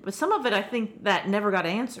did, but some of it I think that never got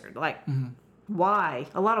answered, like. Why?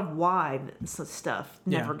 A lot of why stuff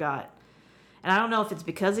never got. And I don't know if it's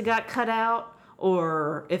because it got cut out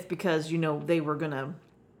or if because, you know, they were going to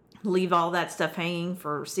leave all that stuff hanging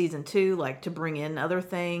for season 2, like to bring in other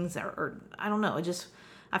things or I don't know.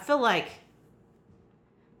 I feel like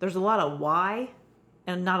there's a lot of why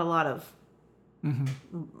and not a lot of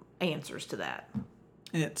answers to that.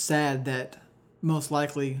 And it's sad that most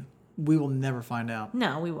likely we will never find out.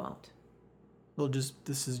 No, we won't.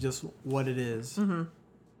 This is just what it is.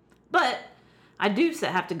 But I do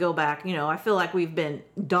have to go back. You know, I feel like we've been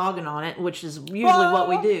dogging on it, which is usually what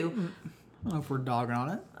we do. I don't know if we're dogging on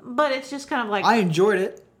it. But it's just kind of like... I enjoyed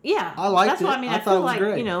it. Yeah, I liked that's it. what I mean. I I thought it feel was like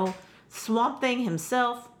great. Swamp Thing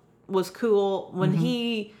himself was cool when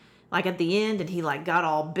he like at the end and he like got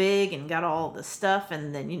all big and got all the stuff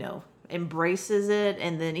and then embraces it,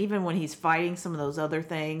 and then even when he's fighting some of those other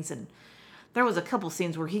things, and there was a couple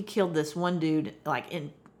scenes where he killed this one dude like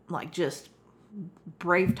just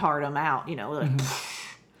Braveheart him out,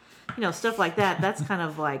 like, stuff like that. That's kind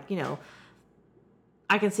of like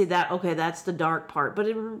I can see that. Okay, that's the dark part, but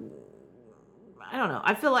I don't know.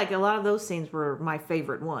 I feel like a lot of those scenes were my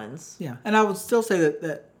favorite ones. Yeah, and I would still say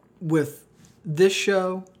that with this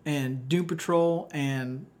show and Doom Patrol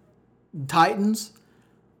and Titans,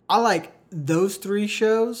 I like those 3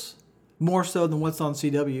 shows more so than what's on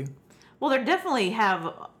CW. Well, they definitely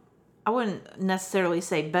have, I wouldn't necessarily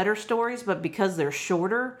say better stories, but because they're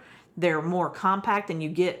shorter, they're more compact and you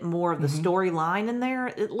get more of the storyline in there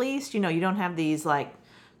at least. You don't have these like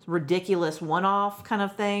ridiculous one-off kind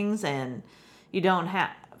of things, and you don't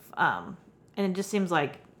have, and it just seems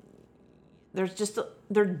like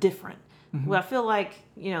they're different. Well, I feel like,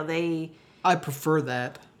 I prefer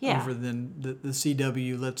that Yeah. over than the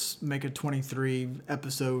CW. Let's make a 23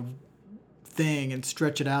 episode thing and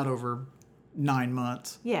stretch it out over 9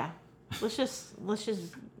 months. yeah, let's just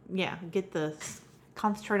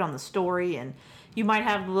concentrate on the story, and you might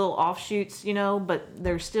have little offshoots, but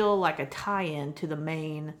there's still like a tie-in to the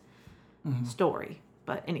main story.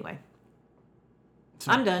 But anyway,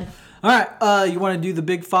 I'm done. All right, you want to do the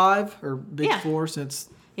big 5 or big Yeah. 4 since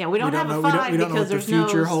Yeah, we don't have know, a we 5 don't know because what the there's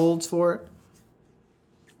future no holds for it.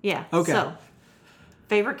 Yeah. Okay. So,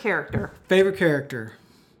 favorite character. Favorite character.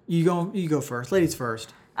 You go first. Ladies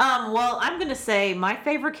first. Well, I'm gonna say my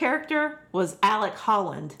favorite character was Alec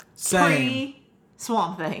Holland. Same.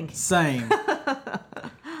 Swamp Thing. Same.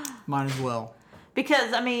 Mine as well.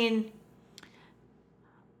 Because I mean,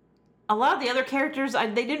 a lot of the other characters,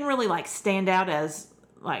 they didn't really like stand out as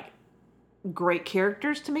like great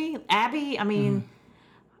characters to me. Abby, I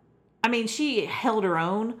mean, she held her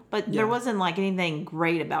own, but Yeah. there wasn't like anything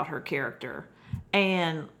great about her character.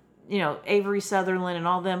 And Avery Sutherland and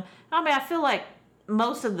all them. I mean, I feel like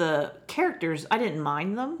most of the characters, I didn't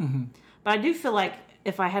mind them, but I do feel like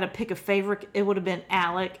if I had to pick a favorite, it would have been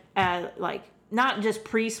Alec. Like not just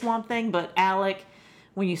pre-Swamp Thing, but Alec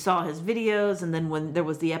when you saw his videos, and then when there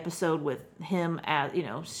was the episode with him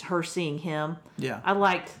as her seeing him. Yeah. I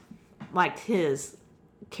liked his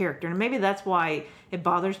character, and maybe that's why it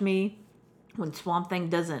bothers me when Swamp Thing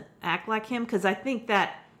doesn't act like him, because I think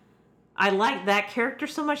that I like that character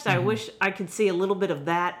so much that I wish I could see a little bit of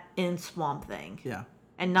that in Swamp Thing. Yeah.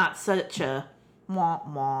 And not such a wah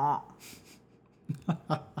wah.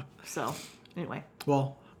 So, anyway.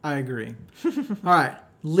 Well, I agree. All right.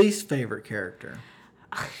 Least favorite character.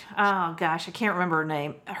 Oh gosh, I can't remember her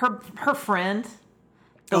name. Her friend.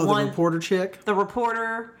 The reporter chick? The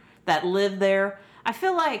reporter that lived there. I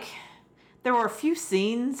feel like there were a few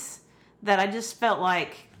scenes that I just felt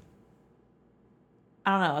like,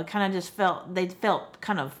 I don't know, it kind of just they felt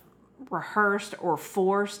kind of rehearsed or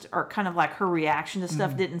forced, or kind of like her reaction to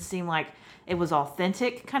stuff didn't seem like it was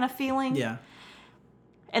authentic kind of feeling. Yeah.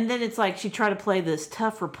 And then it's like she tried to play this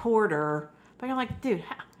tough reporter, but you're like, dude,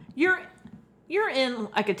 you're in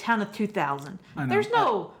like a town of 2,000. I know. There's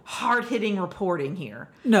no hard-hitting reporting here.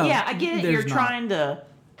 No, Yeah, I get it. there's You're not. trying to,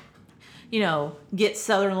 get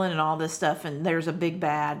Sutherland and all this stuff, and there's a big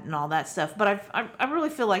bad and all that stuff. But I really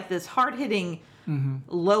feel like this hard-hitting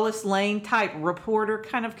Lois Lane type reporter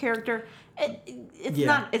kind of character,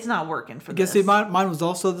 it's not working for this. See, mine was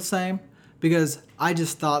also the same, because I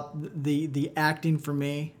just thought the acting for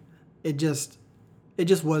me, it just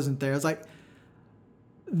wasn't there. It's like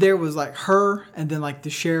there was like her and then like the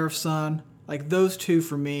sheriff's son, like those two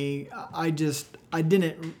for me. I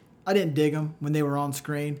didn't dig them when they were on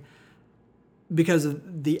screen, because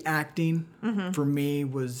of the acting for me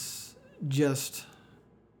was just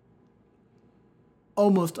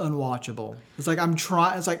almost unwatchable. It's like I'm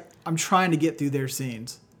trying to get through their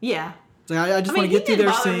scenes. Yeah. It's like I just want to get through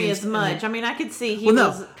their scenes. He didn't bother me as much. I mean, I could see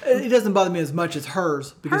it doesn't bother me as much as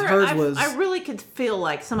hers, because hers was. I really could feel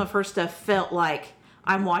like some of her stuff felt like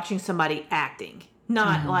I'm watching somebody acting,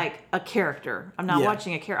 not like a character. I'm not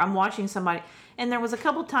watching a character. I'm watching somebody. And there was a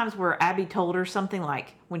couple times where Abby told her something,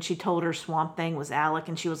 like when she told her Swamp Thing was Alec,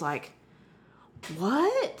 and she was like,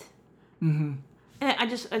 "What?" Mm-hmm.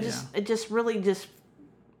 And it just really.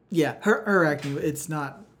 Yeah, her acting, it's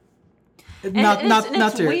not. And Not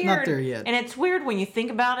it's there, weird, not there yet. And it's weird when you think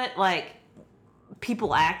about it, like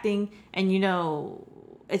people acting, and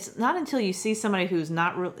it's not until you see somebody who's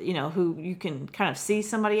not really, who you can kind of see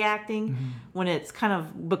somebody acting, when it's kind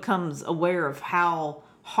of becomes aware of how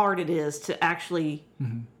hard it is to actually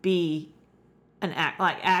be an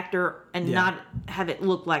actor and not have it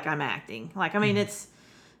look like I'm acting. Like, I mean, it's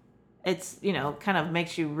kind of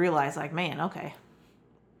makes you realize, like, man, okay.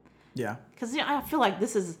 Yeah. Because, I feel like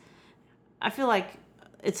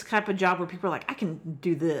it's kind of a job where people are like, I can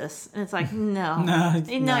do this. And it's like, no. You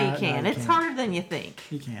can't. No, you it's can't. harder than you think.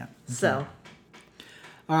 You can't. All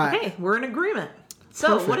right. Okay, we're in agreement.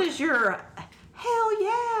 So, Perfect. what is your hell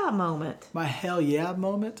yeah moment? My hell yeah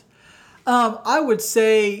moment? I would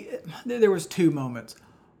say there was 2 moments.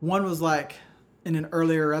 One was like in an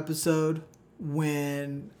earlier episode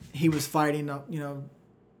when he was fighting,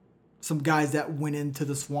 some guys that went into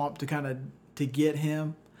the swamp to get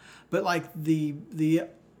him. But like the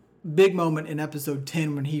big moment in episode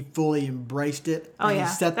 10 when he fully embraced it. Oh,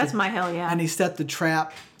 yeah. That's my hell yeah. And he set the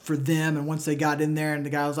trap for them. And once they got in there and the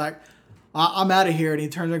guy was like, I'm out of here. And he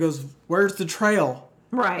turns and goes, where's the trail?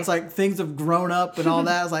 Right. It's like things have grown up and all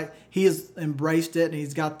that. It's like he has embraced it and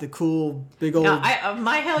he's got the cool big old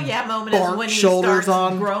my hell yeah moment is when he shoulders starts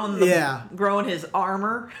on. growing his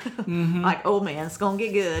armor. Like, oh man, it's gonna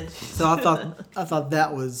get good. So I thought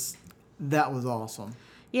that was awesome.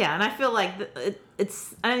 Yeah, and I feel like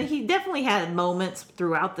he definitely had moments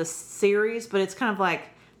throughout the series, but it's kind of like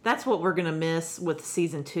that's what we're gonna miss with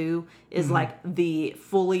season 2 is like the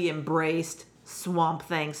fully embraced Swamp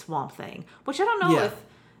Thing, which I don't know if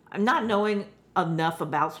I'm not knowing enough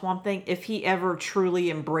about Swamp Thing if he ever truly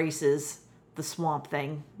embraces the Swamp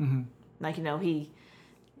Thing. Like,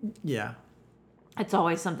 it's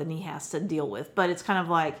always something he has to deal with, but it's kind of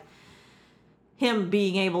like him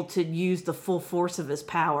being able to use the full force of his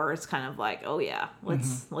power. It's kind of like, oh yeah,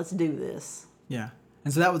 let's do this. Yeah.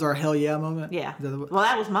 And so that was our hell yeah moment? Yeah. Well,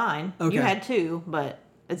 that was mine. Okay. You had 2, but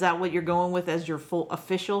is that what you're going with as your full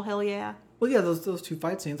official hell yeah? Well, yeah, those 2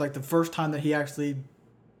 fight scenes, like the first time that he actually,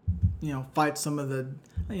 fights some of the,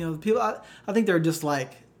 people. I think they're just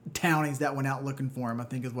like townies that went out looking for him. I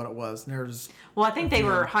think is what it was. Well, I think they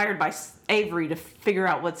were hired by Avery to figure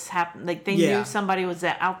out what's happened. Like they knew somebody was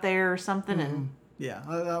out there or something, and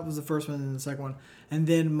that was the first one, and the second one, and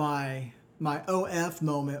then my OF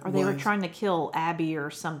moment. Or they were trying to kill Abby or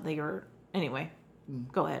something. Or anyway,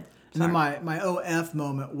 go ahead. Sorry. And then my OF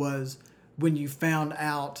moment was when you found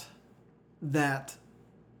out that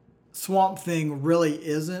Swamp Thing really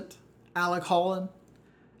isn't Alec Holland,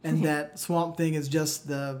 and that Swamp Thing is just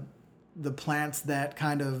the plants that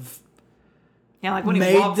kind of like when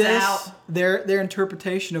made he walks this out, their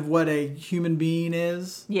interpretation of what a human being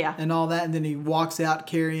is, and all that, and then he walks out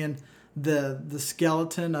carrying the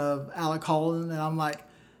skeleton of Alec Holland, and I'm like,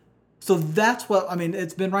 so that's what I mean.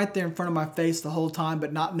 It's been right there in front of my face the whole time,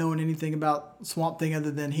 but not knowing anything about Swamp Thing other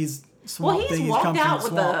than he's Swamp Thing. He's come from the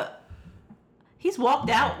swamp. He's walked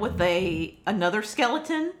out with another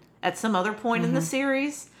skeleton at some other point in the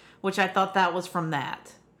series, which I thought that was from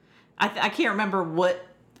that. I can't remember what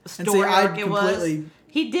story arc it was.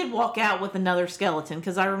 He did walk out with another skeleton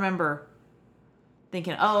because I remember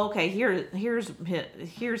thinking, "Oh, okay, here's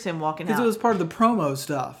him walking out." Because it was part of the promo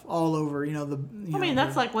stuff all over.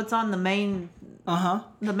 That's like what's on the main.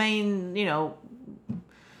 The main,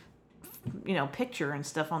 picture and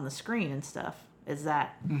stuff on the screen and stuff. Is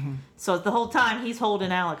that so the whole time he's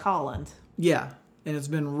holding Alec Holland. Yeah, and it's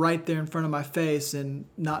been right there in front of my face, and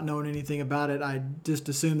not knowing anything about it, I just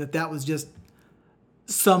assumed that was just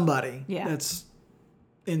somebody that's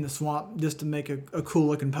in the swamp just to make a cool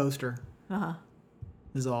looking poster.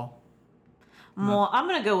 Is all. Well, I'm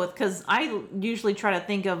going to go with, because I usually try to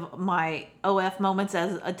think of my OF moments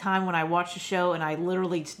as a time when I watched a show and I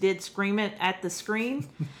literally did scream it at the screen,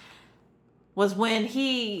 was when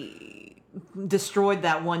he destroyed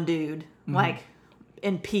that one dude, like,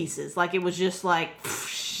 in pieces. Like, it was just like,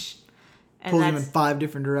 and pulls him in 5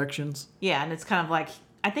 different directions. Yeah, and it's kind of like,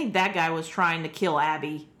 I think that guy was trying to kill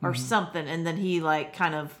Abby or something, and then he, like,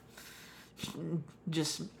 kind of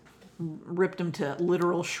just ripped him to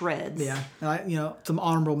literal shreds. Yeah, and some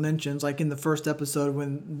honorable mentions, like in the first episode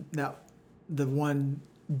when the one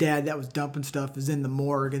dad that was dumping stuff is in the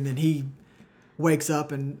morgue, and then he wakes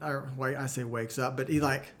up I say wakes up, but he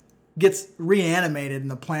like gets reanimated, and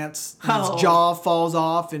the plant's his jaw falls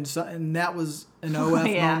off, and that was an OF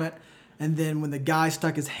moment. And then when the guy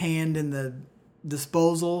stuck his hand in the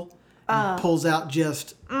disposal and pulls out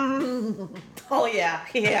just oh yeah,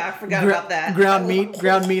 I forgot about that ground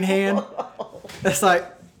meat hand. It's like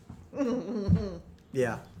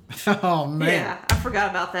yeah. Oh man. Yeah, I forgot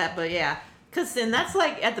about that, but yeah, because then that's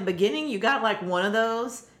like at the beginning you got like one of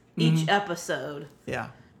those each episode. Yeah.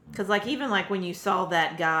 Because like even like when you saw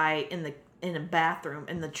that guy in a bathroom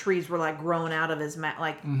and the trees were like growing out of his mouth,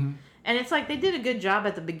 like, and it's like they did a good job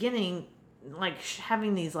at the beginning, like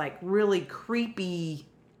having these like really creepy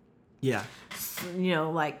Yeah.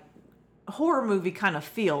 Like horror movie kind of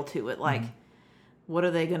feel to it. Like, what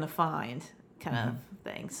are they going to find kind of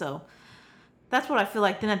thing. So that's what I feel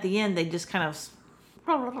like. Then at the end, they just kind of...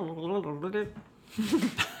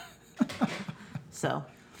 So...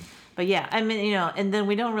 But yeah, I mean, and then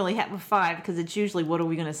we don't really have a 5 because it's usually what are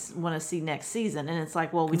we going to want to see next season? And it's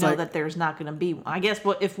like, well, we know that there's not going to be. I guess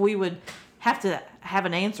if we would have to have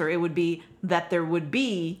an answer, it would be that there would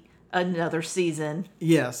be another season.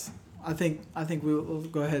 Yes, I think we will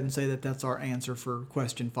go ahead and say that that's our answer for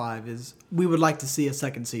question 5. Is we would like to see a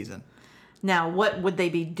second season. Now, what would they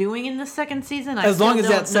be doing in the second season? As long as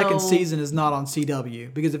that second season is not on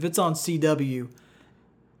CW, because if it's on CW,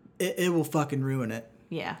 it will fucking ruin it.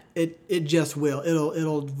 Yeah. It just will.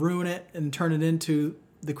 It'll ruin it and turn it into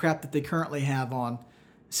the crap that they currently have on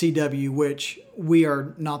CW, which we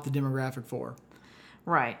are not the demographic for.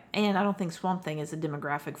 Right. And I don't think Swamp Thing is a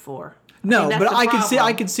demographic for. No, but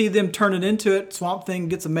I could see them turning into it. Swamp Thing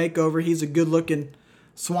gets a makeover. He's a good-looking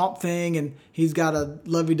Swamp Thing, and he's got a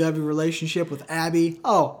lovey-dovey relationship with Abby.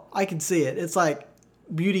 Oh, I can see it. It's like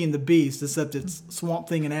Beauty and the Beast, except it's Swamp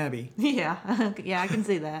Thing and Abby. Yeah. Yeah, I can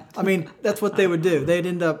see that. I mean, that's what they would do. They'd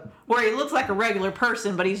end up... Where he looks like a regular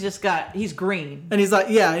person, but he's green. And he's like,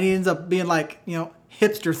 yeah, and he ends up being like,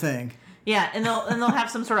 hipster thing. Yeah, and they'll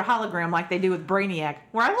have some sort of hologram like they do with Brainiac,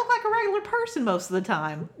 where I look like a regular person most of the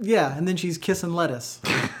time. Yeah, and then she's kissing lettuce.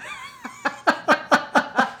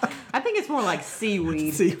 I think it's more like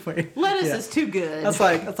seaweed. Seaweed. Lettuce is too good. That's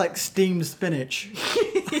like steamed spinach.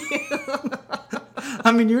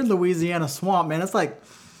 I mean, you're in Louisiana swamp, man. It's like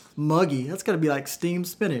muggy. That's got to be like steamed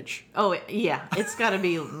spinach. Oh yeah, it's got to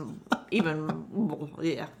be even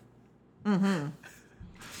yeah.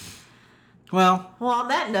 Well, on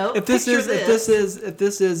that note, if this is it,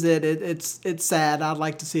 it's sad. I'd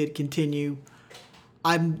like to see it continue.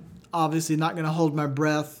 I'm obviously not going to hold my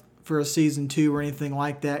breath for a season 2 or anything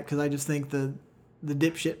like that, because I just think the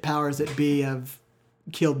dipshit powers that be have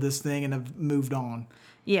killed this thing and have moved on.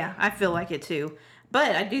 Yeah, I feel like it too.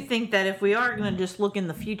 But I do think that if we are going to just look in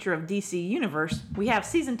the future of DC Universe, we have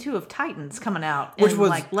season 2 of Titans coming out in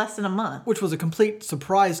like less than a month. Which was a complete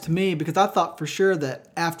surprise to me, because I thought for sure that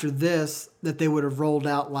after this that they would have rolled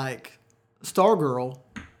out like Stargirl.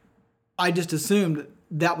 I just assumed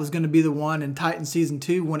that was going to be the one, and Titans season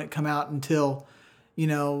 2 wouldn't come out until,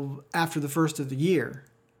 after the first of the year.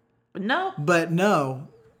 But no.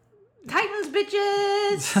 Titans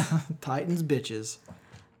bitches! Titans bitches.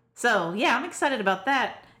 So yeah, I'm excited about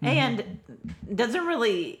that, and doesn't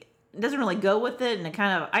really go with it.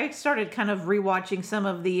 And I started kind of rewatching some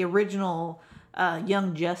of the original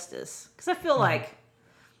Young Justice, because I feel like,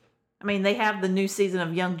 they have the new season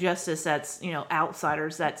of Young Justice that's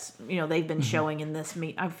Outsiders that's they've been showing in this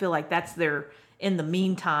I feel like that's their in the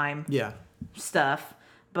meantime stuff,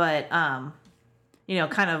 but kind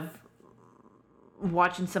of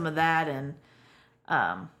watching some of that and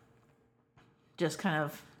just kind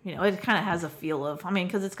of. It kind of has a feel of,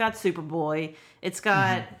 because it's got Superboy, it's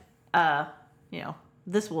got, for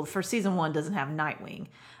season 1 doesn't have Nightwing,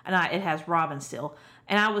 and it has Robin still.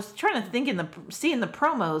 And I was trying to think seeing the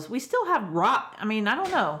promos, we still have I don't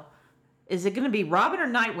know. Is it going to be Robin or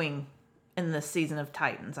Nightwing in this season of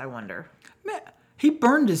Titans, I wonder? Man, he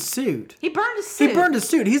burned his suit. He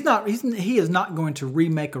is not going to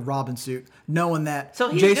remake a Robin suit, knowing that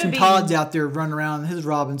Jason Todd's out there running around in his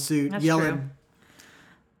Robin suit, yelling... True.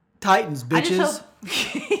 Titans, bitches.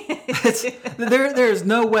 There's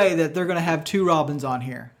no way that they're going to have 2 Robins on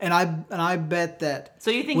here, and I bet that.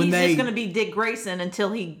 So you think he's just going to be Dick Grayson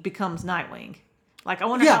until he becomes Nightwing? Like, I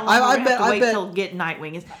wonder how long we have to wait till get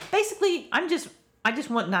Nightwing. Basically, I just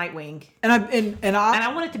want Nightwing, and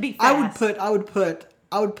I want it to be fast. I would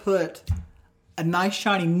put a nice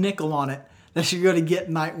shiny nickel on it that you're going to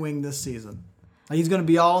get Nightwing this season. Like, he's going to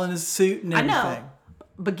be all in his suit and everything. I know.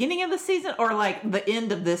 Beginning of the season or like the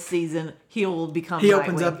end of this season, he'll become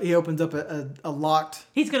Nightwing. He opens up a locked.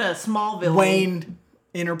 He's gonna Smallville Wayne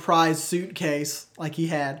Enterprise suitcase like he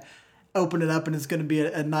had. Open it up and it's gonna be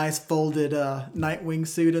a nice folded Nightwing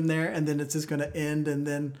suit in there, and then it's just gonna end, and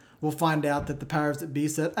then we'll find out that the powers that be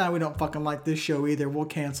said, we don't fucking like this show either. We'll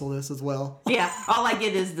cancel this as well. Yeah, all I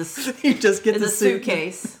get is the you just get the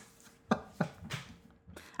suitcase.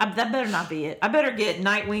 That better not be it. I better get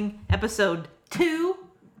Nightwing episode 2.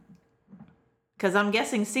 Because I'm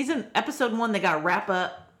guessing episode 1, they got to wrap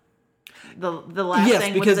up the last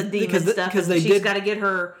thing with the demon stuff. Because she's got to get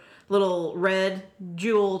her little red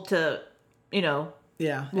jewel to,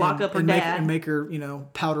 lock up her dad. And make her,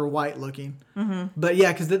 powder white looking. Mm-hmm. But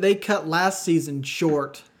yeah, because they cut last season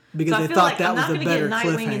short because they thought that was a better cliffhanger. I'm not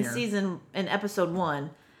going to get Nightwing in episode 1.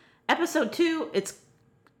 Episode 2,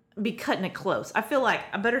 be cutting it close. I feel like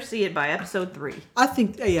I better see it by episode 3. I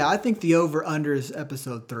think the over under is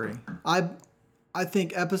episode 3. I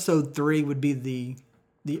think episode 3 would be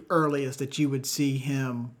the earliest that you would see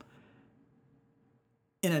him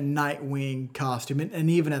in a Nightwing costume, and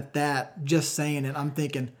even at that, just saying it, I'm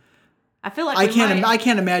thinking. I feel like I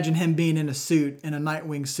can't imagine him being in a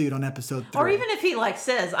Nightwing suit on episode 3. Or even if he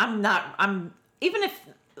says, I don't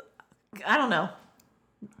know.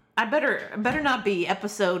 I better not be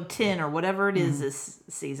episode 10 or whatever it is this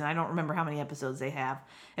season. I don't remember how many episodes they have.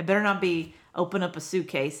 It better not be open up a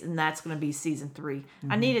suitcase and that's going to be season 3.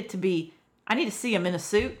 I need to see him in a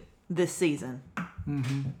suit this season.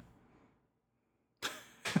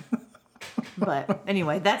 But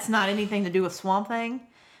anyway, that's not anything to do with Swamp Thing.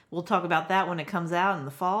 We'll talk about that when it comes out in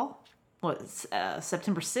the fall.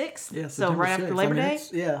 September 6th? Yeah, so right 6th. after Labor Day?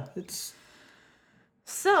 It's...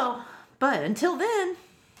 So, but until then...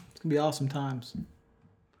 It's going to be awesome times.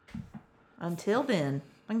 Until then,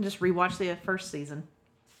 I can just rewatch the first season.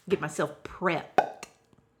 Get myself prepped.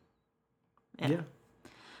 Yeah.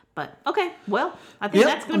 But, okay, well, I think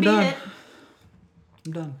that's going to be it.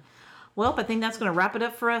 I'm done. Well, I think that's going to wrap it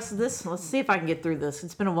up for us. Let's see if I can get through this.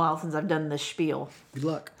 It's been a while since I've done this spiel. Good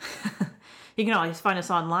luck. You can always find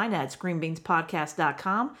us online at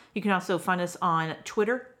screenbeanspodcast.com. You can also find us on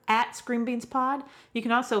Twitter at screenbeanspod. You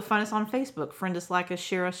can also find us on Facebook. Friend us, like us,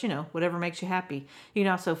 share us, whatever makes you happy. You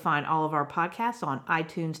can also find all of our podcasts on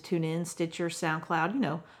iTunes, TuneIn, Stitcher,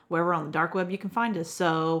 SoundCloud, wherever on the dark web you can find us.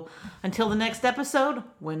 So until the next episode,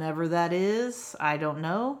 whenever that is, I don't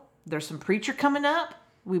know. There's some Preacher coming up.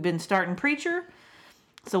 We've been starting Preacher.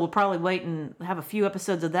 So we'll probably wait and have a few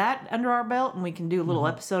episodes of that under our belt, and we can do a little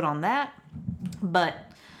episode on that. But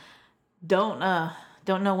don't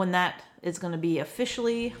know when that is going to be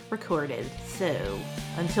officially recorded. So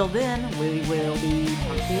until then, we will be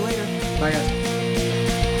talking to you later. Bye, guys.